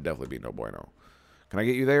 That would definitely be no bueno. Can I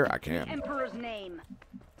get you there? I can. Emperor's name.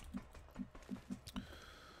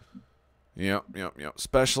 Yep.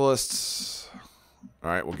 Specialists. All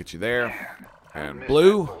right, we'll get you there. And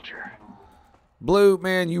Blue,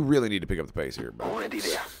 man, you really need to pick up the pace here, bro. Already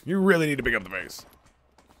there. You really need to pick up the pace.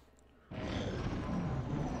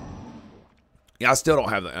 Yeah, I still don't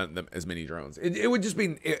have as many drones. It would just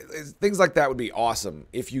be things like that would be awesome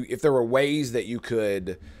if there were ways that you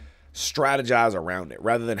could strategize around it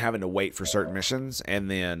rather than having to wait for certain missions and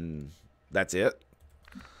then that's it.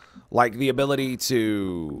 Like the ability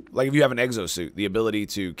to, like if you have an exosuit, the ability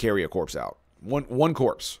to carry a corpse out. One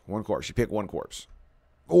corpse. You pick one corpse.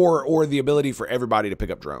 Or the ability for everybody to pick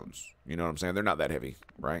up drones. You know what I'm saying? They're not that heavy,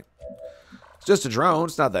 right? It's just a drone.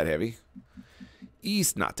 It's not that heavy.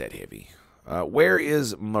 It's not that heavy. Where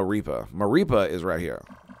is Maripa? Maripa is right here.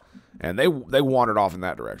 And they wandered off in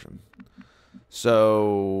that direction.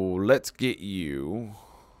 So let's get you.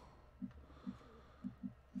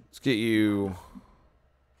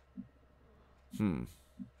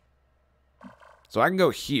 So I can go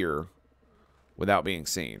here without being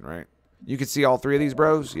seen, right? You can see all 3 of these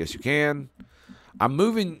bros. Yes, you can. I'm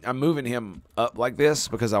moving him up like this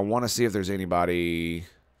because I want to see if there's anybody.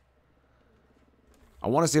 I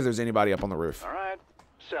want to see if there's anybody up on the roof. All right,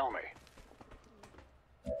 sell me.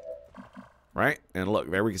 Right? And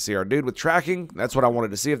look, there we can see our dude with tracking. That's what I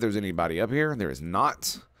wanted to see, if there's anybody up here. There is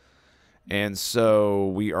not. And so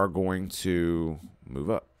we are going to move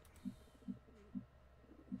up.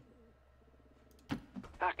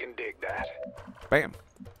 I can dig that. Bam.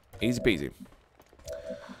 Easy peasy.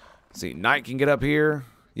 See, Knight can get up here.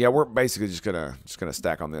 Yeah, we're basically just gonna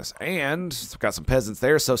stack on this. And we've got some peasants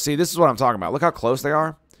there. So see, this is what I'm talking about. Look how close they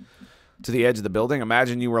are. to the edge of the building.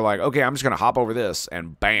 Imagine you were like, okay, I'm just going to hop over this,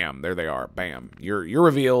 and bam, there they are. Bam. You're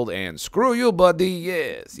revealed, and screw you, buddy.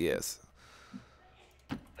 Yes, yes.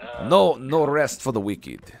 No rest for the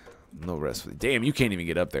wicked. No rest for the... Damn, you can't even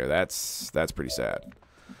get up there. That's pretty sad.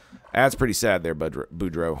 That's pretty sad there,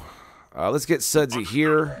 Boudreaux. Let's get Sudsy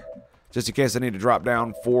here, just in case I need to drop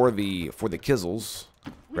down for the Kizzles.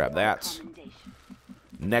 Grab that.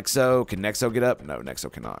 Nexo. Can Nexo get up? No,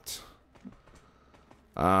 Nexo cannot.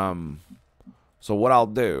 So what I'll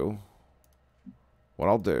do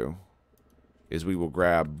is we will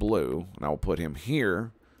grab Blue, and I will put him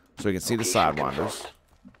here so we can see the Sidewinders.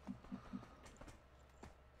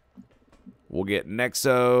 We'll get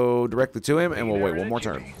Nexo directly to him, and we'll wait one more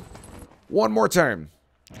turn. One more turn.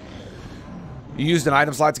 You used an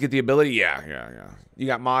item slot to get the ability? Yeah. You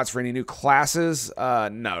got mods for any new classes? No,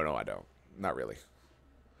 I don't. Not really.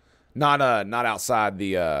 Not outside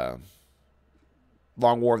the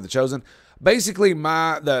Long War of the Chosen. Basically,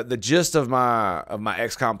 the gist of my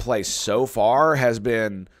XCOM play so far has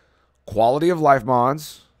been quality of life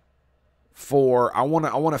mods. I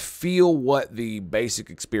want to feel what the basic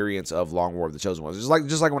experience of Long War of the Chosen was.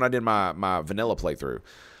 Just like when I did my vanilla playthrough.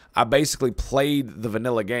 I basically played the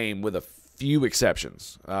vanilla game with a few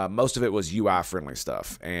exceptions. Most of it was UI friendly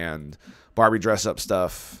stuff and Barbie dress up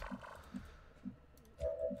stuff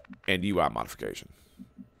and UI modification.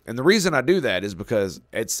 And the reason I do that is because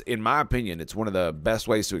it's, in my opinion, it's one of the best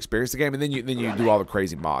ways to experience the game. And then you do all the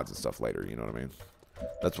crazy mods and stuff later. You know what I mean?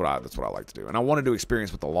 That's what I like to do. And I wanted to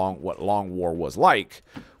experience what Long War was like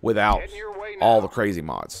without all the crazy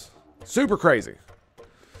mods. Super crazy.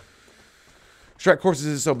 Strike corpses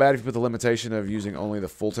is so bad if you put the limitation of using only the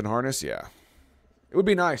Fulton harness. Yeah, it would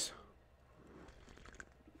be nice.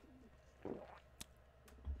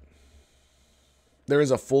 There is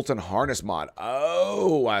a Fulton harness mod.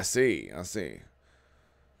 Oh, I see.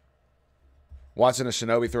 Watching a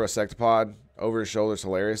shinobi throw a sectopod over his shoulder is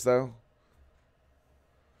hilarious, though.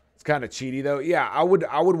 It's kind of cheaty, though. Yeah, I would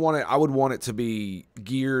want it to be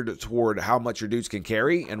geared toward how much your dudes can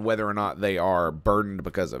carry and whether or not they are burdened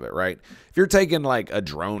because of it, right? If you're taking like a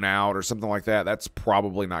drone out or something like that, that's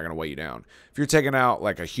probably not going to weigh you down. If you're taking out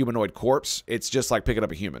like a humanoid corpse, it's just like picking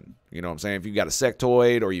up a human. You know what I'm saying? If you've got a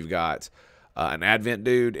sectoid or you've got an advent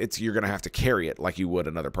dude, you're going to have to carry it like you would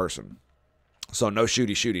another person. So no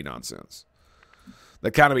shooty nonsense.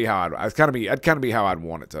 That'd kind of be how I'd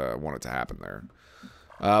want it to happen there.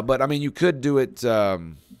 But I mean, you could do it.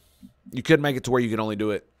 You could make it to where you can only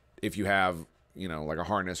do it if you have, like a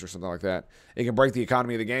harness or something like that. It can break the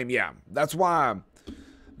economy of the game. Yeah, that's why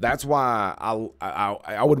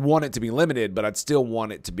I would want it to be limited, but I'd still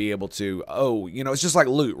want it to be able to. It's just like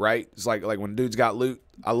loot, right? It's like when dudes got loot.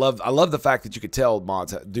 I love the fact that you could tell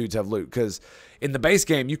dudes have loot, because in the base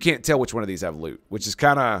game you can't tell which one of these have loot, which is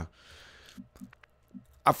kind of.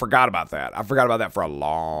 I forgot about that. I forgot about that for a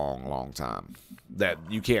long time. That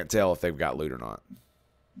you can't tell if they've got loot or not.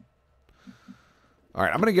 All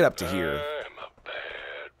right, I'm going to get up to here.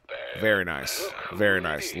 Very nice. Very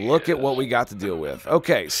nice. Look at what we got to deal with.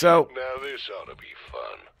 Okay, so Now this ought to be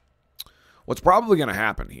fun. what's probably going to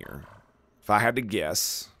happen here, if I had to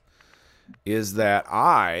guess, is that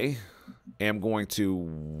I am going to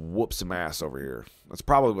whoop some ass over here. That's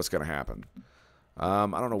probably what's going to happen. I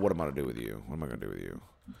don't know what I'm going to do with you. What am I going to do with you?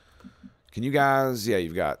 Can you guys... Yeah,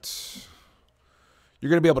 you've got... You're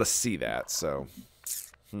going to be able to see that, so...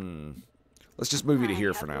 Let's just move you to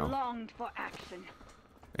here for now. Longed for action.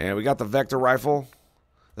 And we got the Vector Rifle.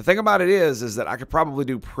 The thing about it is that I could probably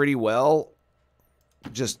do pretty well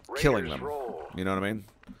just killing them. You know what I mean?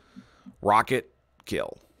 Rocket,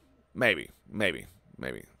 kill. Maybe.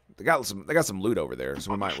 They got some loot over there,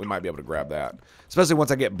 so we might be able to grab that. Especially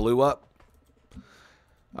once I get Blue up.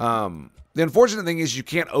 The unfortunate thing is you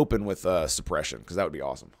can't open with suppression, because that would be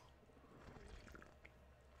awesome.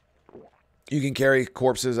 You can carry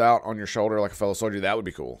corpses out on your shoulder like a fellow soldier. That would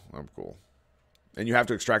be cool. That would be cool. And you have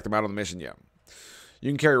to extract them out on the mission. Yeah. You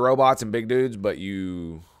can carry robots and big dudes, but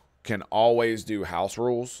you can always do house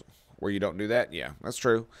rules where you don't do that. Yeah, that's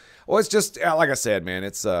true. Well, it's just like I said, man.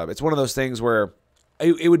 It's one of those things where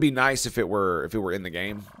it would be nice if it were in the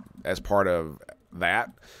game as part of that.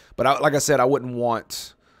 But like I said, I wouldn't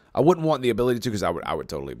want the ability to, because I would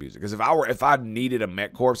totally abuse it. Because if I needed a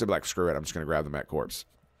mech corpse, I'd be like, screw it, I'm just gonna grab the mech corpse.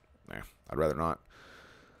 Nah, I'd rather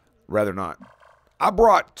not. I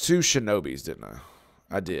brought 2 shinobis, didn't I?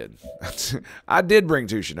 I did. I did bring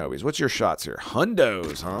 2 shinobis. What's your shots here?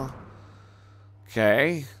 Hundos, huh?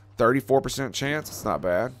 Okay, 34% chance. It's not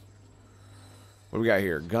bad. What do we got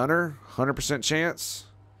here? Gunner, 100% chance.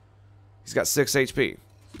 He's got 6 HP.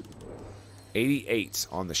 88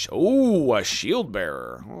 on the oh, a shield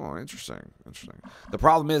bearer. Oh, interesting. Interesting. The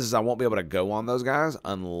problem is I won't be able to go on those guys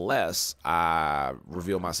unless I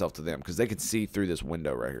reveal myself to them, because they can see through this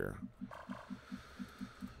window right here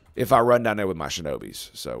if I run down there with my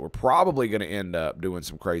shinobis. So we're probably going to end up doing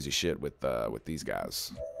some crazy shit with these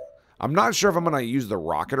guys. I'm not sure if I'm going to use the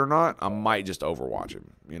rocket or not. I might just overwatch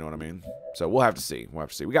him. You know what I mean? So we'll have to see. We'll have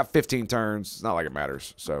to see. We got 15 turns. It's not like it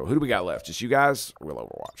matters. So who do we got left? Just you guys? Or we'll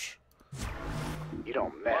overwatch. You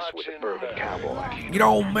don't mess with the bourbon cowboy. You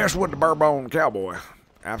don't mess with the bourbon cowboy.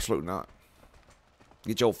 Absolutely not.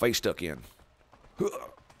 Get your face stuck in.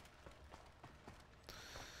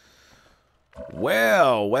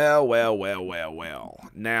 Well.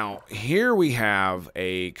 Now, here we have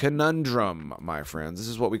a conundrum, my friends. This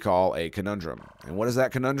is what we call a conundrum. And what is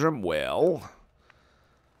that conundrum? Well,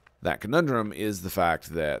 that conundrum is the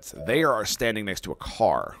fact that they are standing next to a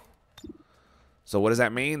car. So what does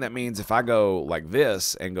that mean? That means if I go like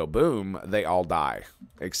this and go boom, they all die,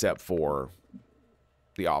 except for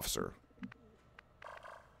the officer.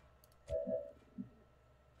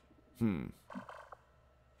 I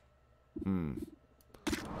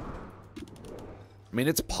mean,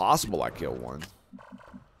 it's possible I kill one.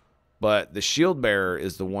 But the shield bearer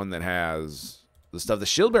is the one that has the stuff. The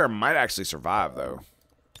shield bearer might actually survive, though.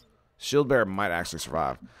 Shield bearer might actually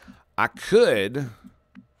survive. I could...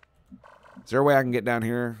 Is there a way I can get down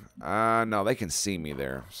here? No, they can see me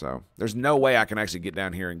there. So there's no way I can actually get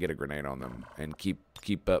down here and get a grenade on them and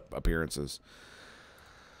keep up appearances.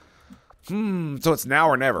 So it's now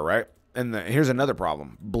or never, right? And here's another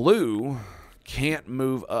problem. Blue can't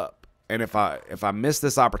move up. And if I miss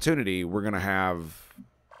this opportunity, we're going to have...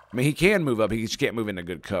 I mean, he can move up. He just can't move into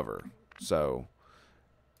good cover. So,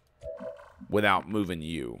 without moving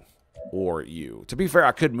you or you. To be fair,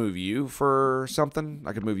 I could move you for something.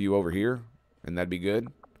 I could move you over here, and that'd be good.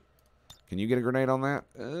 Can you get a grenade on that?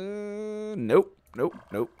 Nope. Nope.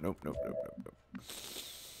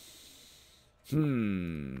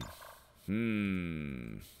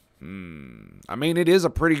 I mean, it is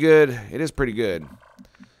pretty good.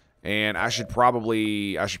 And I should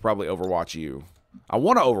probably overwatch you. I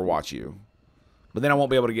want to overwatch you, but then I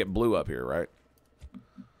won't be able to get blue up here, right?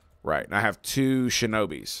 Right. And I have 2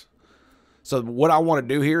 shinobis. So what I want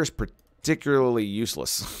to do here is particularly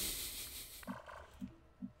useless.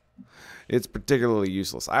 It's particularly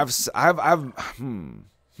useless. No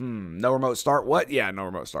remote start. What? Yeah, no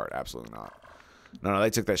remote start. Absolutely not. No,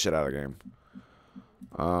 they took that shit out of the game.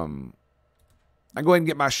 I go ahead and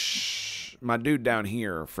get my dude down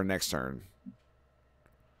here for next turn.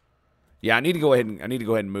 Yeah, I need to go ahead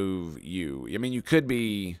and move you. I mean, you could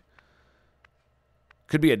be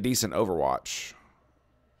a decent Overwatch,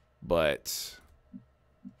 but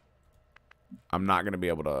I'm not going to be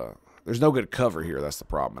able to. There's no good cover here. That's the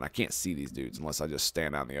problem, and I can't see these dudes unless I just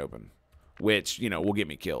stand out in the open, which, you know, will get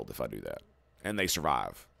me killed if I do that, and they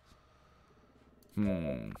survive.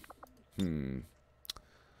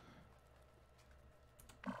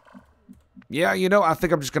 Yeah, you know, I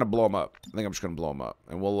think I'm just gonna blow them up.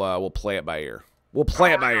 And we'll play it by ear. Go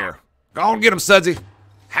on, get him, Sudsy.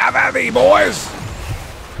 Have at me, boys.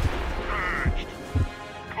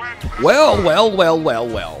 Well.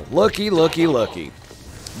 Looky.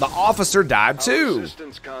 The officer died too.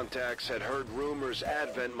 Resistance contacts had heard rumors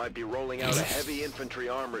Advent might be rolling out a heavy infantry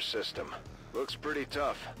armor system. Looks pretty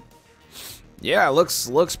tough. Yeah,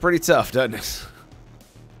 looks pretty tough, doesn't it?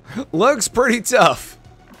 Looks pretty tough.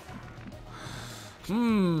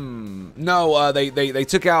 No, they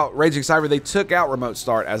took out Raging Cyber. They took out remote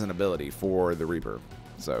start as an ability for the Reaper,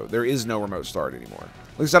 so there is no remote start anymore.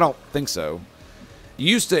 At least I don't think so. It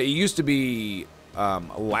used to be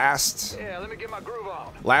last. Yeah, let me get my groove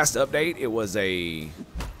on. Last update, it was an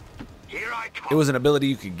ability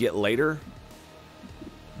you could get later,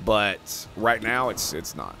 but right now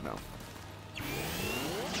it's not. No.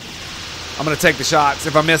 I'm gonna take the shots.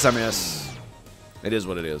 If I miss, I miss. It is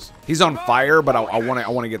what it is. He's on fire, but I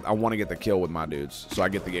want to get the kill with my dudes, so I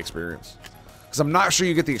get the experience. Because I'm not sure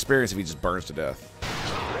you get the experience if he just burns to death.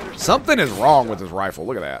 Something is wrong with his rifle.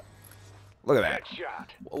 Look at that. Look at that.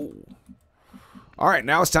 Whoa. All right,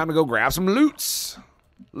 now it's time to go grab some loots.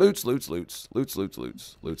 Loots. We're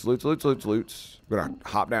gonna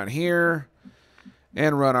hop down here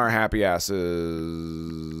and run our happy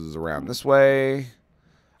asses around this way.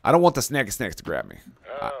 I don't want the snacky snacks to grab me.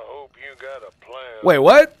 Got a plan. Wait,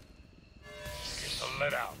 what? It's a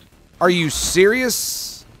let out. Are you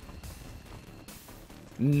serious?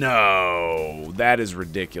 No, that is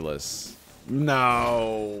ridiculous.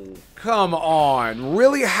 No, come on.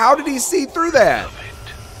 Really? How did he see through that?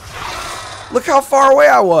 Look how far away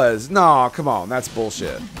I was. No, come on. That's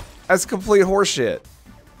bullshit. That's complete horseshit.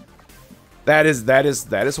 That is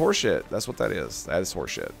horseshit. That's what that is. That is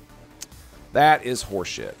horseshit. That is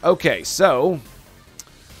horseshit. Okay, so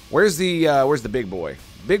where's the big boy?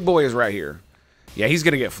 Big boy is right here. Yeah, he's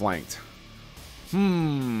gonna get flanked. You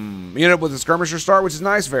end up with a skirmisher start, which is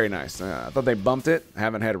nice, very nice. I thought they bumped it.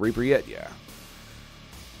 Haven't had a Reaper yet. Yeah.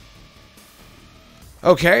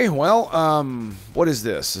 Okay, well, what is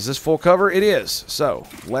this? Is this full cover? It is. So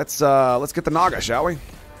let's get the Naga, shall we?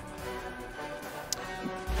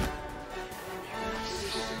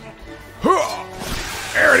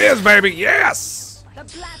 There it is, baby. Yes. The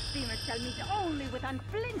blasphemers shall meet only with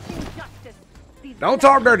unflinching justice. These Don't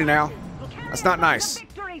talk dirty now. will carry That's not us nice. to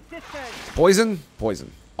victory, sisters. Poison,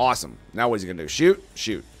 poison. Awesome. Now what is he gonna do? Shoot,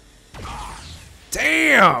 shoot.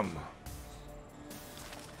 Damn.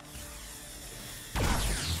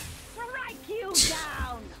 Strike you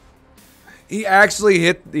down. He actually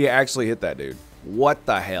hit that dude. What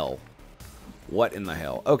the hell? What in the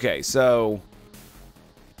hell? Okay, so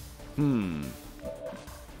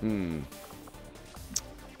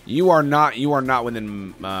You are not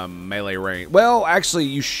within melee range. Well,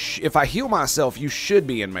 actually, if I heal myself, you should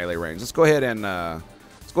be in melee range. Let's go ahead and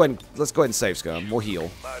let's go ahead and save scum. We'll heal.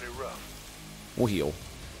 Mighty rough. We'll heal.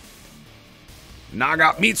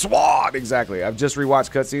 Naga meet SWAT. Exactly. I've just rewatched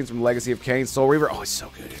cutscenes from Legacy of Kain, Soul Reaver. Oh, it's so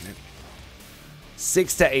good, isn't it?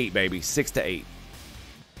 6 to 8, baby. 6 to 8.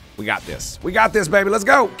 We got this. We got this, baby. Let's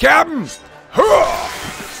go, Captain.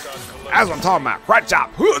 That's what I'm talking about. Right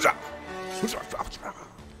chop.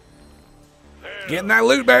 Getting that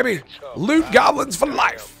loot, baby. Loot goblins for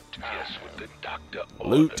life. Yes, with the doctor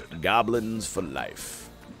Loot goblins for life.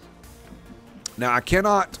 Now, I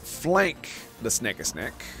cannot flank the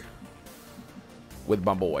Snake-a-Snack with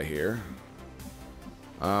Bumbleboy here.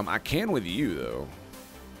 I can with you, though.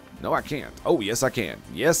 No, I can't. Oh, yes, I can.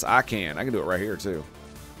 Yes, I can. I can do it right here, too.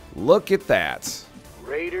 Look at that.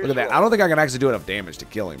 Raiders. Look at that. I don't think I can actually do enough damage to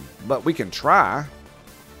kill him, but we can try.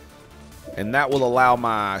 And that will allow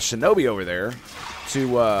my Shinobi over there to,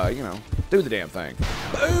 you know, do the damn thing.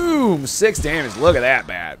 Boom! 6 damage. Look at that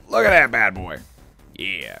bad. Look at that bad boy.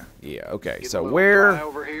 Yeah. Yeah. Okay. So where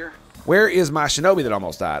is my Shinobi that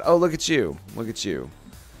almost died? Oh, look at you. Look at you.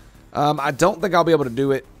 I don't think I'll be able to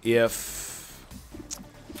do it if...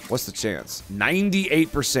 What's the chance?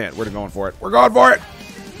 98%. We're going for it. We're going for it.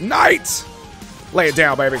 Knight! Lay it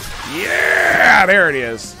down, baby. Yeah! There it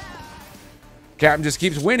is. Captain just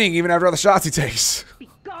keeps winning even after all the shots he takes. Be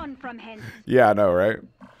gone from hence. Yeah, I know, right?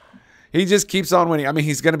 He just keeps on winning. I mean,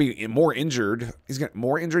 he's going to be more injured. He's going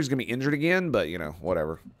to be injured again, but, you know,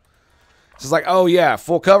 whatever. It's just like, oh, yeah,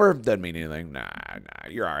 full cover. Doesn't mean anything. Nah,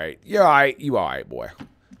 you're all right. You're all right. You all right, boy.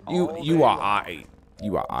 You are all right.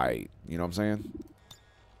 You are all right. You know what I'm saying?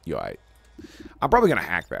 You all right. I'm probably going to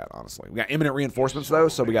hack that, honestly. We got imminent reinforcements, though,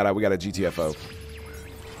 so we got a GTFO.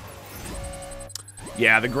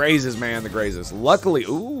 Yeah, the grazes, man, the grazes. Luckily,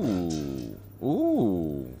 ooh,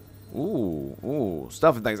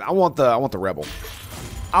 stuff and things. I want the rebel.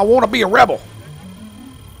 I want to be a rebel.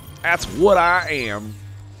 That's what I am.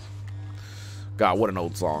 God, what an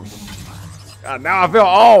old song. God, now I feel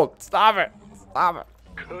old. Stop it. Stop it.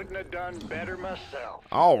 Couldn't have done better myself.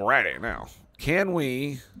 Alrighty, now can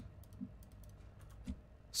we?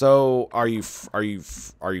 So are you for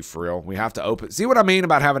real? We have to open. See what I mean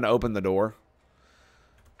about having to open the door?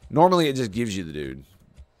 Normally, it just gives you the dude.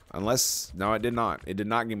 Unless... No, it did not. It did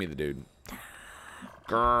not give me the dude.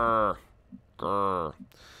 Grr. Grr.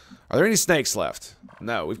 Are there any snakes left?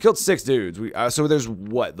 No. We've killed 6 dudes. So there's,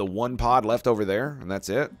 what, the 1 pod left over there? And that's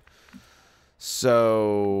it?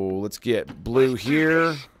 So, let's get blue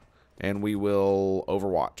here. And we will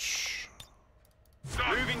Overwatch.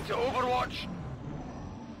 Moving to Overwatch.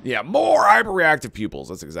 Yeah, more hyperreactive pupils.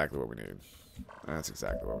 That's exactly what we need. That's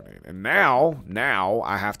exactly what we need. And now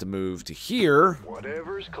I have to move to here.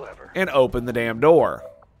 Whatever's clever. And open the damn door.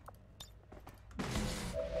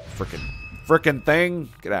 Frickin' thing.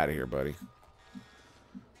 Get out of here, buddy.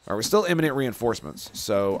 Alright, we're still imminent reinforcements.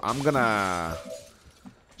 So I'm gonna...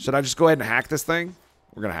 Should I just go ahead and hack this thing?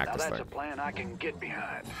 We're gonna hack this thing. That's a plan I can get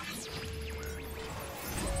behind.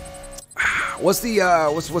 What's it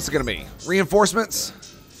gonna be? Reinforcements?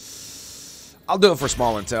 I'll do it for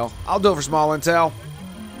small intel. I'll do it for small intel.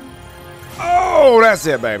 Oh, that's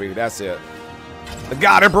it, baby. That's it. The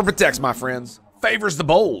God Emperor protects, my friends. Favors the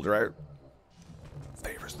bold, right?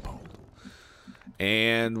 Favors the bold.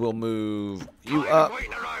 And we'll move you up.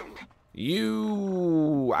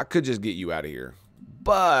 You... I could just get you out of here.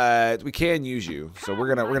 But we can use you. So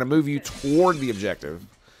we're gonna move you toward the objective.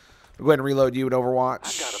 We'll go ahead and reload you in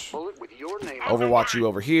Overwatch. I got a bullet with your name. Overwatch you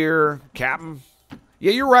over here. Captain.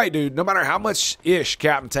 Yeah, you're right, dude. No matter how much ish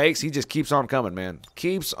Captain takes, he just keeps on coming, man.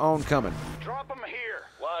 Keeps on coming. Drop him here.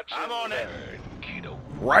 Watch I'm on it. Keto.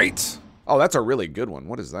 Right? Oh, that's a really good one.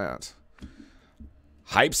 What is that?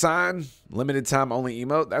 Hype sign? Limited time only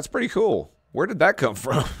emote? That's pretty cool. Where did that come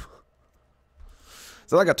from? Is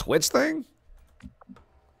that like a Twitch thing?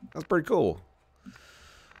 That's pretty cool.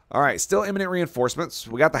 All right, still imminent reinforcements.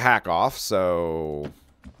 We got the hack off, so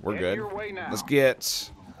we're good. Let's get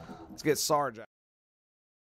Sarge out.